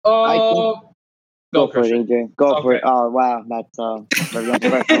 I think, go for it, Christian. AJ. Go for it. Oh, wow. That's very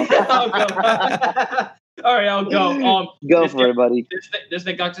unprofessional. All right, I'll go. Go for it, buddy. This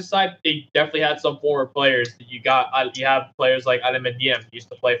Necaxa side, they definitely had some former players. You have players like Alemendiem, used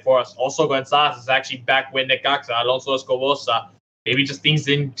to play for us. Also, Gonzalez is actually back with Necaxa. Alonso Escobosa. Maybe just things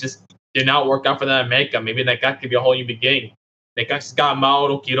did not work out for them in America. Maybe Necaxa could be a whole new beginning. Necaxa's got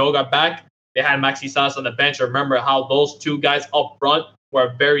Mauro Quiroga back. They had Maxi Salas on the bench. Remember how those two guys up front were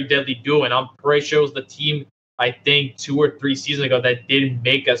a very deadly duo, and I'm pretty sure it was the team, I think 2 or 3 seasons ago, that did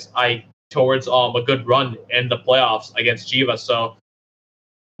make us towards a good run in the playoffs against Chivas. So,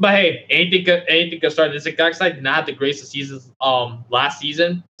 but hey, anything could start. This Necaxa side did not have the greatest seasons last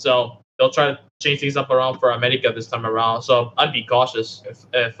season, so they'll try to change things up around for America this time around. So I'd be cautious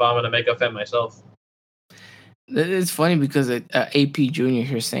if I'm gonna make a fan myself. It's funny because AP Junior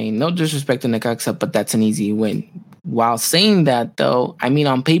here saying, no disrespect to Necaxa, but that's an easy win. While saying that, though, I mean,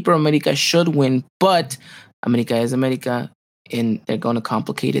 on paper, America should win, but America is America, and they're going to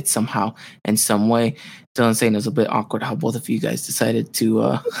complicate it somehow in some way. Dylan saying it was a bit awkward how both of you guys decided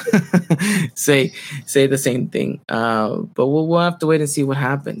to say the same thing. But we'll have to wait and see what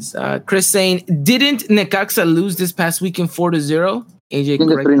happens. Chris saying, didn't Necaxa lose this past weekend 4-0? AJ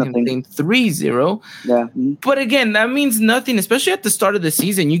correcting him saying 3-0. Yeah. But again, that means nothing, especially at the start of the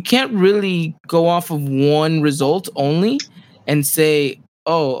season. You can't really go off of one result only and say,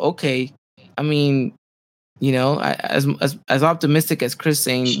 oh, okay. I mean, as optimistic as Chris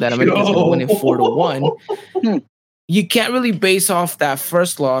saying that America's going to win it 4-1, you can't really base off that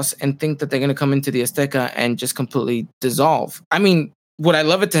first loss and think that they're going to come into the Azteca and just completely dissolve. I mean, would I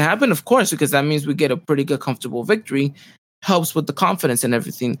love it to happen? Of course, because that means we get a pretty good, comfortable victory. Helps with the confidence and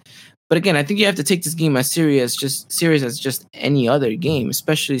everything. But again, I think you have to take this game as serious as just any other game,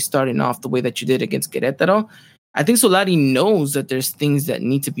 especially starting off the way that you did against Queretaro. I think Solari knows that there's things that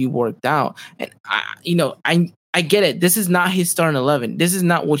need to be worked out. And, I get it. This is not his starting 11. This is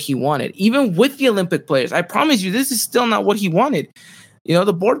not what he wanted. Even with the Olympic players, I promise you, this is still not what he wanted.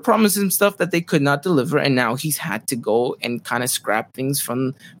 The board promised him stuff that they could not deliver, and now he's had to go and kind of scrap things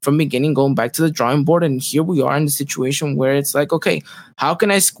from beginning, going back to the drawing board. And here we are in the situation where it's like, okay, how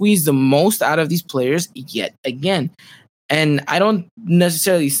can I squeeze the most out of these players yet again? And I don't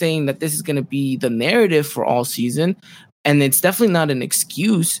necessarily saying that this is going to be the narrative for all season, and it's definitely not an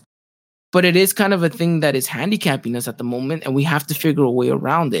excuse, but it is kind of a thing that is handicapping us at the moment, and we have to figure a way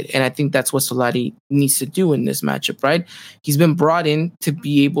around it. And I think that's what Solari needs to do in this matchup, right? He's been brought in to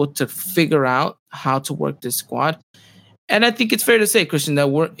be able to figure out how to work this squad. And I think it's fair to say, Christian, that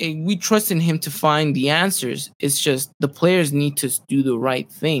we trust in him to find the answers. It's just the players need to do the right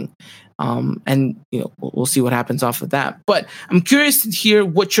thing. And we'll see what happens off of that. But I'm curious to hear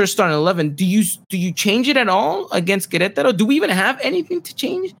what your starting 11. Do you change it at all against Querétaro? Do we even have anything to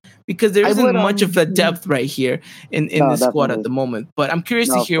change? Because there isn't much of a depth right here in the squad at the moment. But I'm curious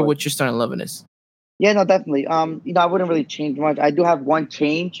to hear what your starting 11 is. Yeah, no, definitely. I wouldn't really change much. I do have one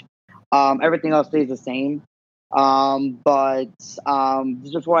change. Everything else stays the same. But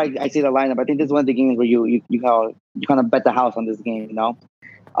just before I say the lineup, I think this is one of the games where you kind of bet the house on this game.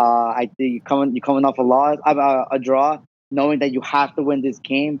 I think you're coming off a loss, a draw, knowing that you have to win this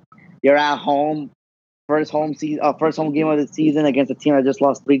game. You're at home, first home game of the season against a team that just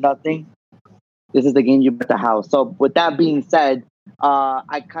lost 3-0. This is the game you bet the house. So with that being said,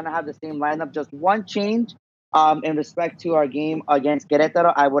 I kind of have the same lineup, just one change. In respect to our game against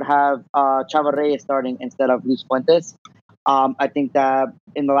Querétaro, I would have Chava Reyes starting instead of Luis Fuentes. I think that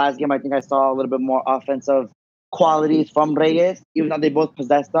in the last game, I saw a little bit more offensive qualities from Reyes, even though they both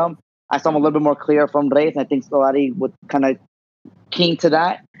possessed them. I saw them a little bit more clear from Reyes, and I think Solari would kind of keen to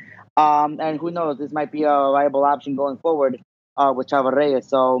that. And who knows, this might be a viable option going forward with Chava Reyes.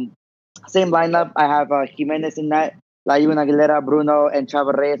 So same lineup. I have Jimenez in net, Layun, Aguilera, Bruno, and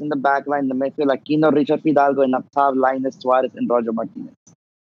Chava Reyes in the back line. The midfield, Aquino, Richard Fidalgo, and up top, Linus Suarez and Roger Martinez.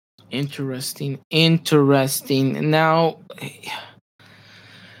 Interesting. Now,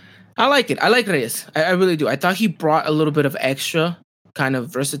 I like it. I like Reyes. I really do. I thought he brought a little bit of extra kind of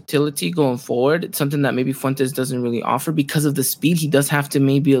versatility going forward. It's something that maybe Fuentes doesn't really offer because of the speed. He does have to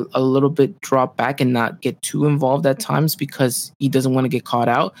maybe a little bit drop back and not get too involved at times because he doesn't want to get caught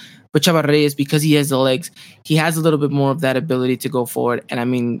out. But Chava Reyes, because he has the legs, he has a little bit more of that ability to go forward. And I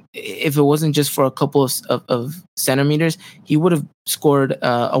mean, if it wasn't just for a couple of centimeters, he would have scored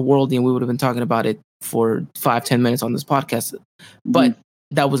a worldie, and we would have been talking about it for 5-10 minutes on this podcast. But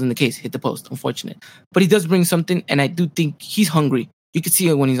that wasn't the case. Hit the post, unfortunate. But he does bring something, and I do think he's hungry. You can see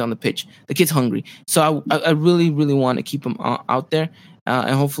it when he's on the pitch. The kid's hungry. So I really, really want to keep him out there.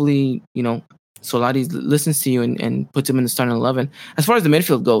 And hopefully, Solari listens to you and puts him in the starting 11. As far as the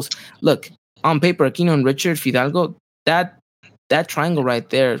midfield goes, look, on paper, Aquino and Richard Fidalgo, that triangle right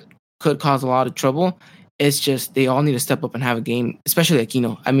there could cause a lot of trouble. It's just they all need to step up and have a game, especially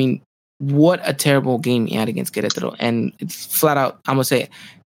Aquino. I mean, what a terrible game he had against Queretaro. And it's flat out, I'm going to say it,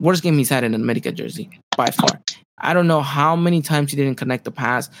 worst game he's had in an America jersey, by far. I don't know how many times he didn't connect the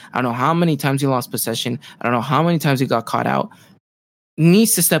pass. I don't know how many times he lost possession. I don't know how many times he got caught out.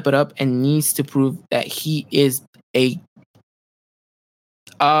 Needs to step it up and needs to prove that he is a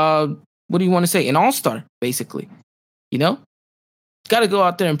what do you want to say? An all-star, basically. Got to go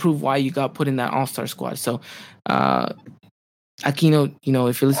out there and prove why you got put in that all-star squad. So Aquino,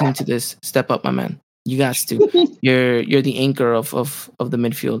 if you're listening to this, step up, my man. You got to. You're the anchor of the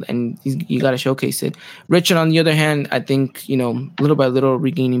midfield, and you got to showcase it. Richard, on the other hand, I think little by little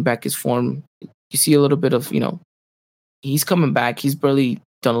regaining back his form. You see a little bit of he's coming back. He's barely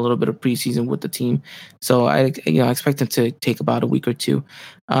done a little bit of preseason with the team, so I expect him to take about a week or two.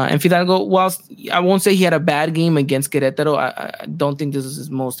 And Fidalgo, whilst I won't say he had a bad game against Querétaro, I don't think this is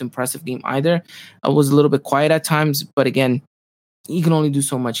his most impressive game either. I was a little bit quiet at times, but again, he can only do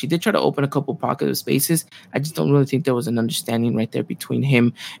so much. He did try to open a couple pocket of spaces. I just don't really think there was an understanding right there between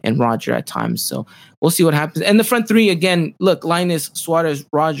him and Roger at times. So we'll see what happens. And the front three, again, look, Linus, Suarez,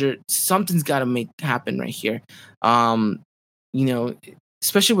 Roger, something's got to make happen right here.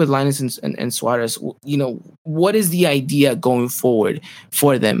 Especially with Linus and Suarez, what is the idea going forward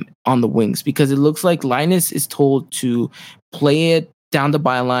for them on the wings? Because it looks like Linus is told to play it down the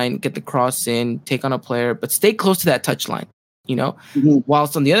byline, get the cross in, take on a player, but stay close to that touchline.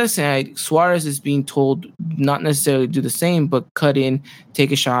 Whilst on the other side, Suarez is being told not necessarily do the same, but cut in,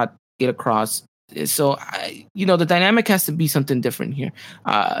 take a shot, get across. So, the dynamic has to be something different here.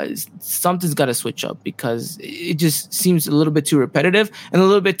 Something's got to switch up because it just seems a little bit too repetitive and a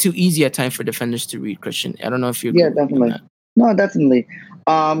little bit too easy at times for defenders to read, Christian. I don't know if you're definitely. No, definitely.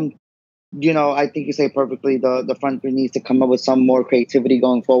 I think you say perfectly. The front three needs to come up with some more creativity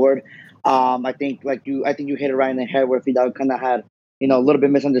going forward. I think you hit it right in the head where Fidel kind of had, a little bit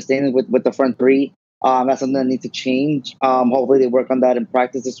misunderstanding with the front three. That's something that needs to change. Hopefully they work on that in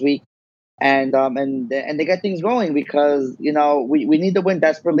practice this week, and they get things going because we need to win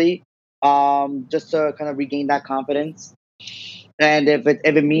desperately, just to kind of regain that confidence. And if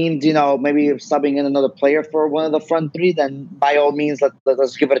it means maybe subbing in another player for one of the front three, then by all means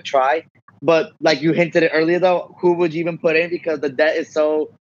let's give it a try. But like you hinted it earlier, though, who would you even put in because the depth is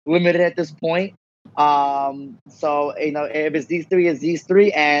so limited at this point. So if it's these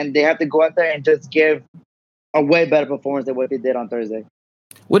three, and they have to go out there and just give a way better performance than what they did on Thursday.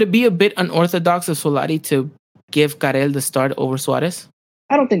 Would it be a bit unorthodox of Solari to give Karel the start over Suarez?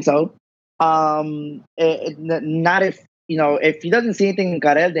 I don't think so. Not if he doesn't see anything in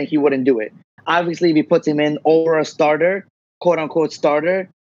Karel, then he wouldn't do it. Obviously, if he puts him in over a starter, quote unquote starter,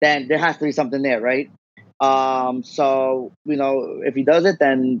 then there has to be something there, right? So if he does it,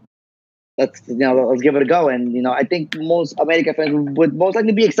 then let's give it a go. And I think most America fans would most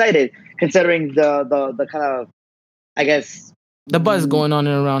likely be excited considering the kind of, I guess, the buzz going on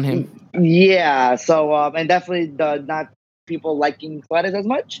and around him. Yeah. So and definitely the not people liking Suarez as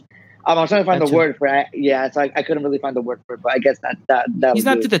much. I was trying to find the word for it. Yeah, so I couldn't really find the word for it, but I guess that he's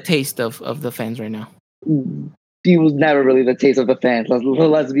not to the taste of the fans right now. He was never really the taste of the fans.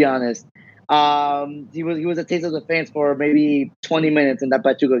 Let's be honest. He was a taste of the fans for maybe 20 minutes in that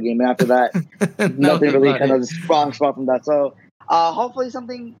Pachuca game, and after that, nothing really kind of sprung from that. So hopefully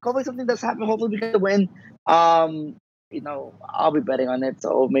something does happen. Hopefully we get the win. I'll be betting on it,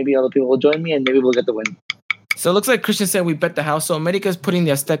 so maybe other people will join me, and maybe we'll get the win. So it looks like Christian said we bet the house. So America's putting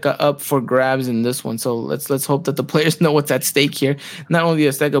the Azteca up for grabs in this one. So let's hope that the players know what's at stake here. Not only the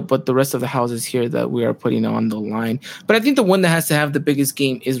Azteca, but the rest of the houses here that we are putting on the line. But I think the one that has to have the biggest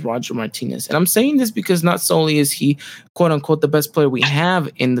game is Roger Martinez. And I'm saying this because not solely is he, quote unquote, the best player we have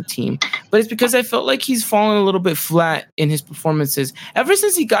in the team, but it's because I felt like he's fallen a little bit flat in his performances. Ever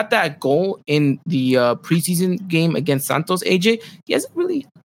since he got that goal in the preseason game against Santos, AJ, he hasn't really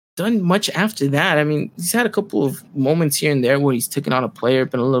done much after that. I mean, he's had a couple of moments here and there where he's taken on a player,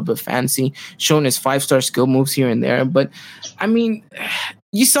 been a little bit fancy, shown his 5-star skill moves here and there. But I mean,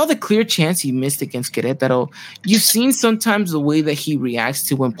 you saw the clear chance he missed against Querétaro. You've seen sometimes the way that he reacts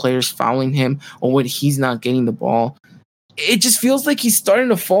to when players fouling him or when he's not getting the ball. It just feels like he's starting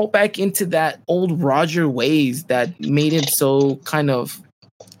to fall back into that old Roger ways that made him so kind of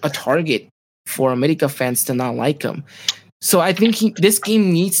a target for America fans to not like him. So I think this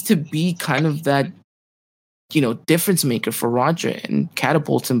game needs to be kind of that, difference maker for Roger and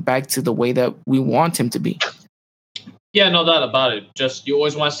catapult him back to the way that we want him to be. Yeah, no doubt about it. Just you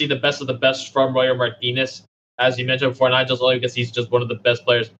always want to see the best of the best from Roger Martinez, as you mentioned before, not just only because he's just one of the best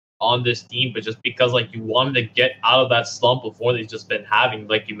players on this team, but just because you want him to get out of that slump before he's just been having,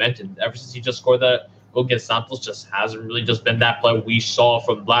 like you mentioned, ever since he just scored that goal against Santos, just hasn't really just been that player we saw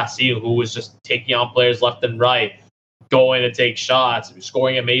from last season, who was just taking on players left and right, going to take shots,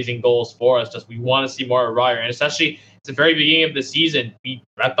 scoring amazing goals for us. Just we want to see more of Roger, and especially it's the very beginning of the season.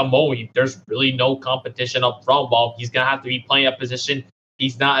 At the moment, there's really no competition up front. While he's gonna have to be playing a position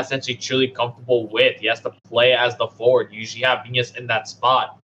he's not essentially truly comfortable with. He has to play as the forward. You usually have Viñas in that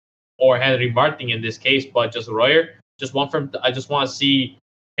spot, or Henry Martin in this case. But just Royer, I just want to see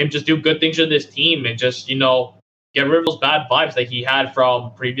him just do good things in this team and just get rid of those bad vibes that he had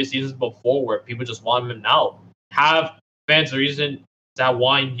from previous seasons before, where people just want him now. Have fans a reason that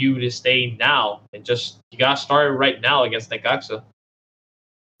want you to stay now, and just you got to start right now against Necaxa.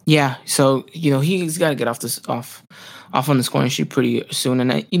 Yeah, so he's got to get off on the scoring sheet pretty soon,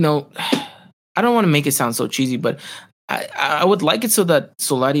 and I don't want to make it sound so cheesy, but I would like it so that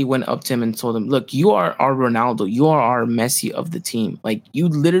Solari went up to him and told him, "Look, you are our Ronaldo, you are our Messi of the team. Like you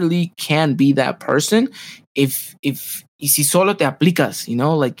literally can be that person if si solo te aplicas,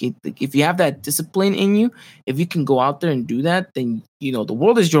 like if you have that discipline in you, if you can go out there and do that, then the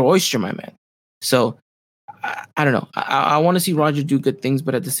world is your oyster, my man." So I don't know. I want to see Roger do good things,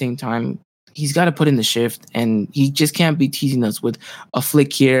 but at the same time, he's got to put in the shift, and he just can't be teasing us with a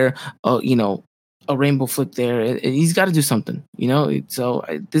flick here, a rainbow flick there. He's got to do something, So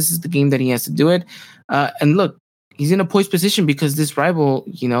this is the game that he has to do it. And look, he's in a poised position because this rival,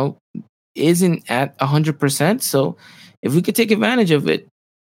 isn't at 100%. So if we could take advantage of it,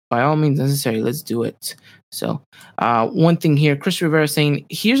 by all means necessary, let's do it. So one thing here, Chris Rivera saying,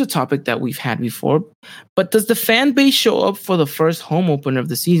 here's a topic that we've had before, but does the fan base show up for the first home opener of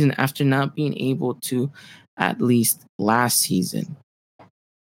the season after not being able to at least last season?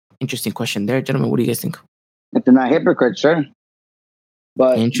 Interesting question there, gentlemen. What do you guys think? If they're not hypocrites, sure.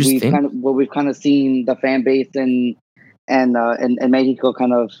 But interesting. We've kind of seen the fan base and Mexico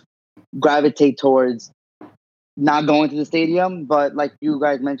kind of gravitate towards not going to the stadium. But like you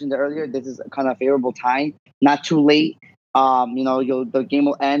guys mentioned earlier, this is kind of a favorable time, not too late. The game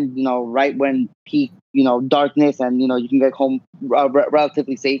will end, right when peak, darkness, and you can get home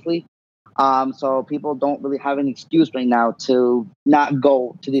relatively safely. So people don't really have an excuse right now to not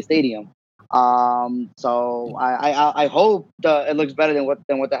go to the stadium. So I hope it looks better than what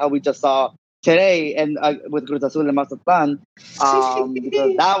the hell we just saw today and with Cruz Azul and Mazatlán,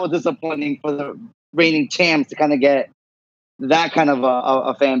 because that was disappointing for the reigning champs to kind of get that kind of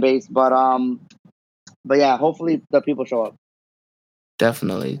a fan base. But yeah, hopefully the people show up.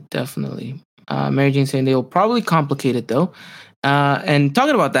 Definitely. Mary Jane saying they'll probably complicate it though. And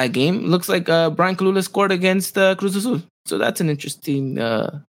talking about that game, looks like Brian Kalula scored against Cruz Azul. So that's an interesting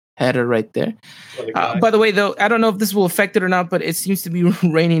header right there. By the way, though, I don't know if this will affect it or not, but it seems to be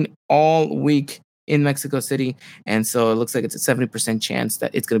raining all week in Mexico City. And so it looks like it's a 70% chance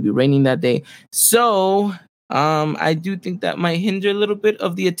that it's going to be raining that day. So I do think that might hinder a little bit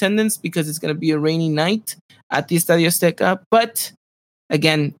of the attendance because it's going to be a rainy night at the Estadio Azteca. But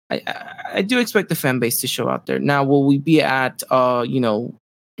again, I do expect the fan base to show out there. Now, will we be at, will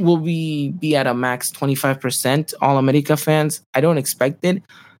we be at a max 25% All America fans? I don't expect it.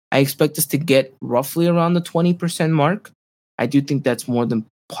 I expect us to get roughly around the 20% mark. I do think that's more than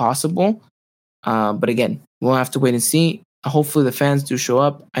possible. But again, we'll have to wait and see. Hopefully the fans do show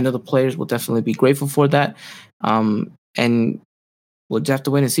up. I know the players will definitely be grateful for that. And we'll just have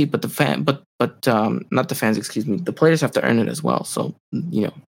to wait and see. But not the fans, excuse me. The players have to earn it as well. So,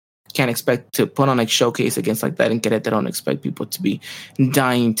 can't expect to put on a showcase against like that and get it. They don't expect people to be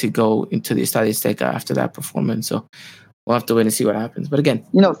dying to go into the Estadio Azteca after that performance. So we'll have to wait and see what happens. But again,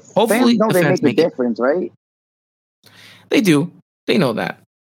 hopefully they make a difference, right? They do. They know that.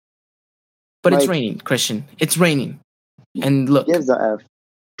 But it's raining, Christian. It's raining. And look, gives a F.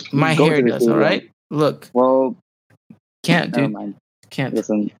 My hair does, all right? Look. Well, can't, dude. Can't.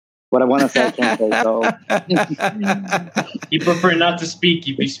 Listen, what I want to say, I can't say. So You prefer not to speak.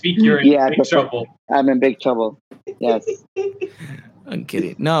 If you speak, you're in big trouble. I'm in big trouble. Yes. I'm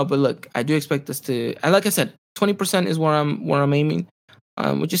kidding. No, but look, I do expect us to. Like I said, 20% is where I'm aiming,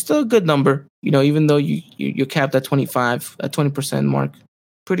 which is still a good number. Even though you're capped at 25, at 20% mark,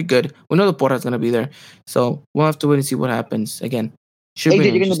 pretty good. We know the Porra is going to be there, so we'll have to wait and see what happens. Again, should be.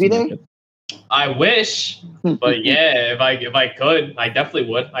 You're going to be there. I wish, but yeah, if I could, I definitely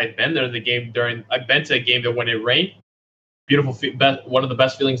would. I've been there in the game I've been to a game that when it rained, beautiful, one of the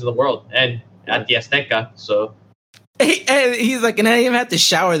best feelings in the world, and at the Azteca. So he's like, and I didn't even have to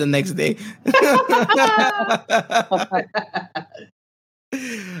shower the next day.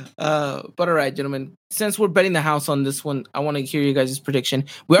 But all right, gentlemen, since we're betting the house on this one, I want to hear you guys' prediction.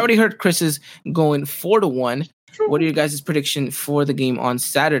 We already heard Chris's going 4-1. What are your guys' prediction for the game on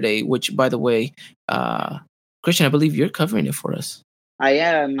Saturday? Which, by the way, Christian, I believe you're covering it for us. I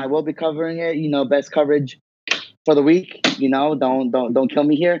am. I will be covering it. Best coverage for the week. Don't kill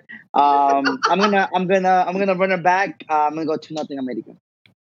me here. I'm gonna run it back. I'm gonna go 2-0 America.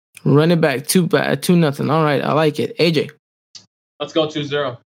 Run it back 2-0. All right, I like it. AJ, let's go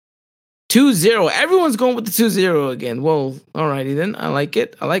 2-0. 2-0. Everyone's going with the 2-0 again. Well, all righty then. I like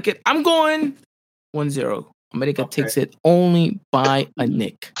it. I'm going 1-0. America takes it only by a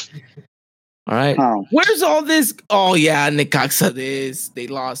nick. All right. Oh. Where's all this? Oh, yeah, Necaxa this. They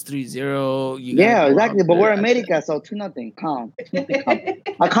lost 3-0. Yeah, exactly. But we're America, so 2-0. Calm.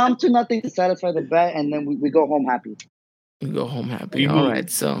 I calm 2-0 to satisfy the bet, and then we go home happy. We go home happy. All right,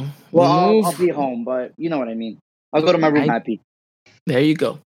 so. Well, I'll be home, but you know what I mean. I'll go to my room happy. There you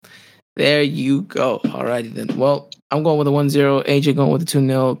go. All righty then. Well, I'm going with a 1-0. AJ going with a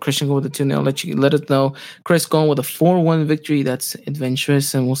 2-0. Christian going with a 2-0. Let us know. Chris going with a 4-1 victory. That's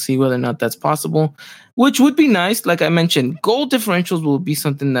adventurous, and we'll see whether or not that's possible, which would be nice. Like I mentioned, goal differentials will be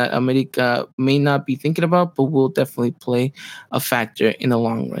something that America may not be thinking about, but will definitely play a factor in the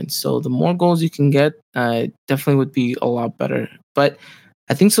long run. So the more goals you can get, definitely would be a lot better. But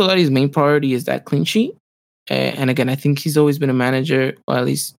I think Solari's main priority is that clean sheet. And again, I think he's always been a manager, or at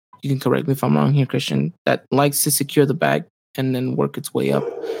least you can correct me if I'm wrong here, Christian, that likes to secure the bag and then work its way up.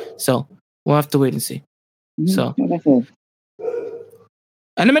 So we'll have to wait and see. So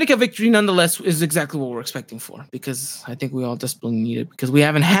an America victory, nonetheless, is exactly what we're expecting for, because I think we all desperately need it, because we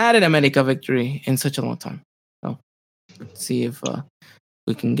haven't had an America victory in such a long time. So let's see if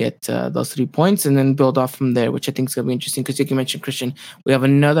we can get those 3 points and then build off from there, which I think is going to be interesting, because you mentioned, Christian, we have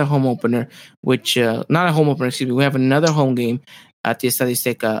another home opener, which not a home opener, excuse me. We have another home game at the Estadio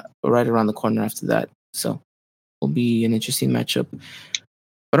Azteca right around the corner after that. So will be an interesting matchup.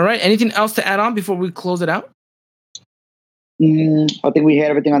 But all right, anything else to add on before we close it out? I think we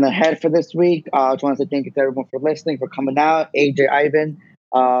hit everything on the head for this week. I just want to say thank you to everyone for listening, for coming out. AJ, Ivan,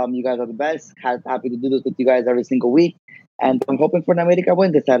 you guys are the best. Happy to do this with you guys every single week. And I'm hoping for an America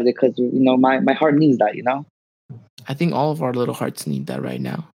win this Saturday, because, my heart needs that, I think all of our little hearts need that right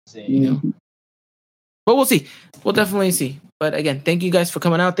now. But we'll see. We'll definitely see. But again, thank you guys for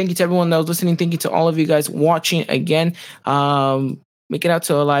coming out. Thank you to everyone that was listening. Thank you to all of you guys watching again. Make it out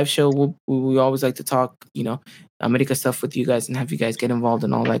to a live show. We always like to talk, America stuff with you guys and have you guys get involved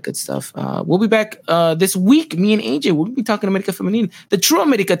and all that good stuff. We'll be back this week. Me and AJ, we'll be talking America Femenil, the true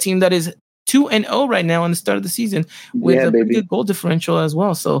America team that is 2-0 right now on the start of the season with a pretty good goal differential as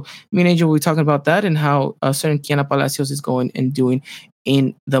well. So me and AJ will be talking about that and how certain Kiana Palacios is going and doing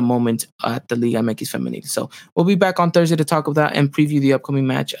in the moment at the Liga MX Femenil. So we'll be back on Thursday to talk about that and preview the upcoming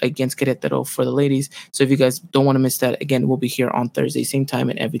match against Queretaro for the ladies. So if you guys don't want to miss that, again, we'll be here on Thursday, same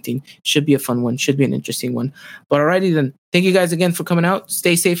time and everything. Should be a fun one. Should be an interesting one. But alrighty then. Thank you guys again for coming out.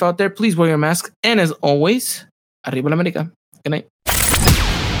 Stay safe out there. Please wear your mask. And as always, Arriba la America. Good night.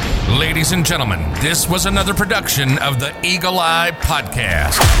 Ladies and gentlemen, this was another production of the Eagle Eye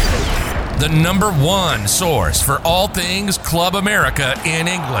Podcast, the #1 source for all things Club America in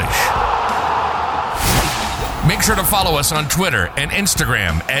English. Make sure to follow us on Twitter and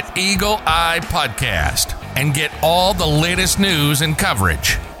Instagram at Eagle Eye Podcast and get all the latest news and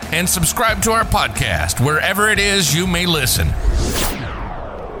coverage. And subscribe to our podcast wherever it is you may listen.